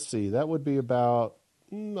couple. Let's see. That would be about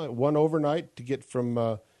one overnight to get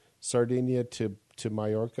from Sardinia to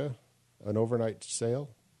Majorca, an overnight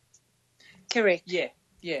sail. Correct. Yeah.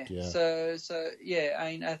 So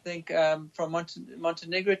I think from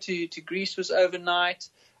Montenegro to Greece was overnight.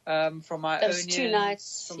 From Ionians, 2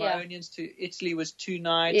 nights. From Ionians to Italy was 2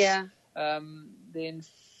 nights. Yeah. Then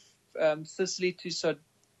Sicily to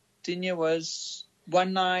Sardinia was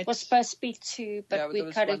 1 night. Was supposed to be 2, but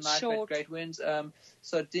we cut it short. Great winds.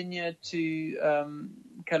 Sardinia to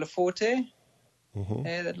Calaforte,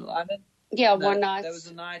 that little island. Yeah, 1 night. That was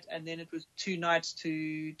a night, and then it was 2 nights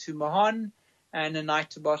to Mahon and a night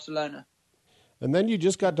to Barcelona. And then you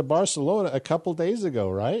just got to Barcelona a couple days ago,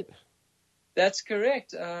 right? That's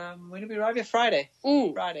correct. When did we arrive here? Friday.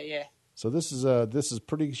 Friday, yeah. So this is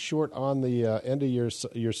pretty short on the end of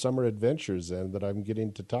your summer adventures, and that I'm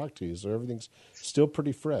getting to talk to you. So everything's still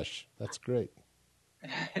pretty fresh. That's great.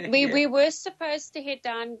 We were supposed to head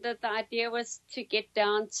down. The idea was to get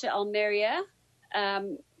down to Almeria,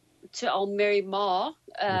 to Almerimar,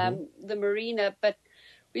 the marina, but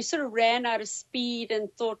we sort of ran out of speed and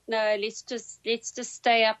thought, no, let's just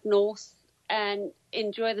stay up north and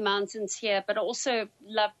enjoy the mountains here, but also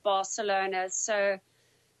love Barcelona. So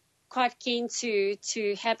quite keen to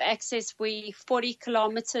have access. We're 40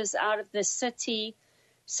 kilometers out of the city,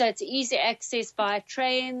 so it's easy access via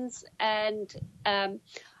trains. And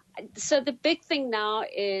so the big thing now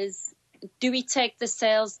is do we take the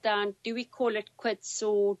sails down? Do we call it quits,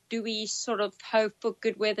 or do we sort of hope for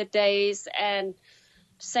good weather days and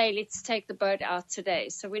say, let's take the boat out today?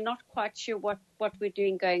 So we're not quite sure what we're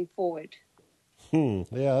doing going forward. Yeah,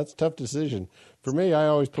 that's a tough decision. For me, I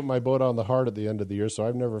always put my boat on the hard at the end of the year, so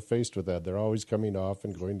I've never faced with that. They're always coming off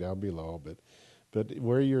and going down below. But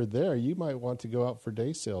where you're there, you might want to go out for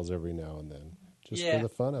day sails every now and then, just for the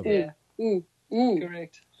fun of it.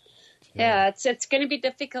 Correct. Yeah, it's going to be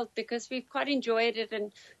difficult because we've quite enjoyed it,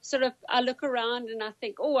 and sort of I look around and I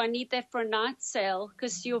think, I need that for a night sail,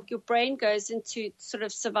 because your brain goes into sort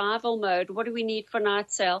of survival mode. What do we need for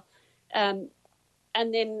night sail?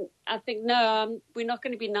 And then I think, no, we're not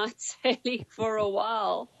going to be night sailing for a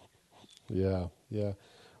while. Yeah.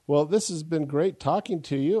 Well, this has been great talking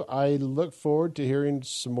to you. I look forward to hearing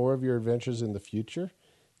some more of your adventures in the future.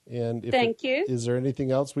 And Thank you. Is there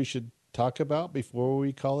anything else we should talk about before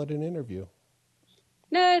we call it an interview?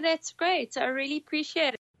 No, that's great. I really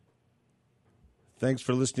appreciate it. Thanks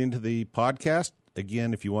for listening to the podcast.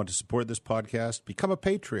 Again, if you want to support this podcast, become a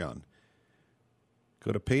Patreon.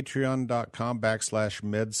 Go to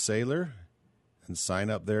patreon.com/medsailor and sign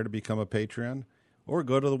up there to become a Patreon. Or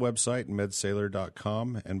go to the website,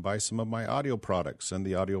 medsailor.com, and buy some of my audio products. And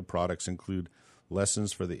the audio products include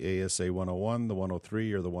lessons for the ASA 101, the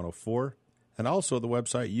 103, or the 104. And also the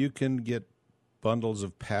website, you can get bundles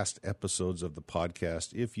of past episodes of the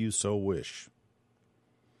podcast if you so wish.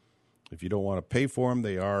 If you don't want to pay for them,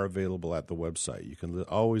 they are available at the website. You can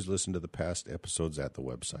always listen to the past episodes at the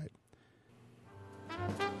website.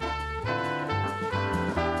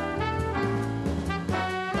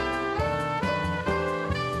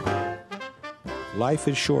 Life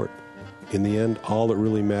is short. In the end, all that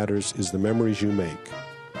really matters is the memories you make.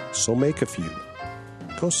 So make a few.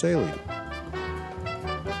 Go sailing.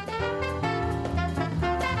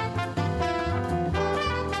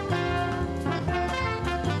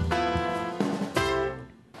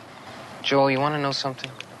 Joel, you want to know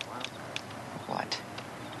something? What?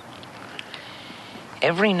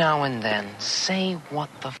 Every now and then, say what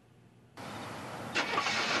the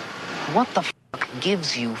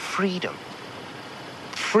gives you freedom.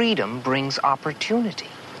 Freedom brings opportunity.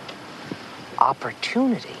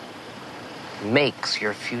 Opportunity makes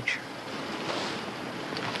your future.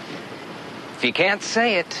 If you can't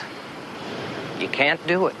say it, you can't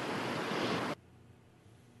do it.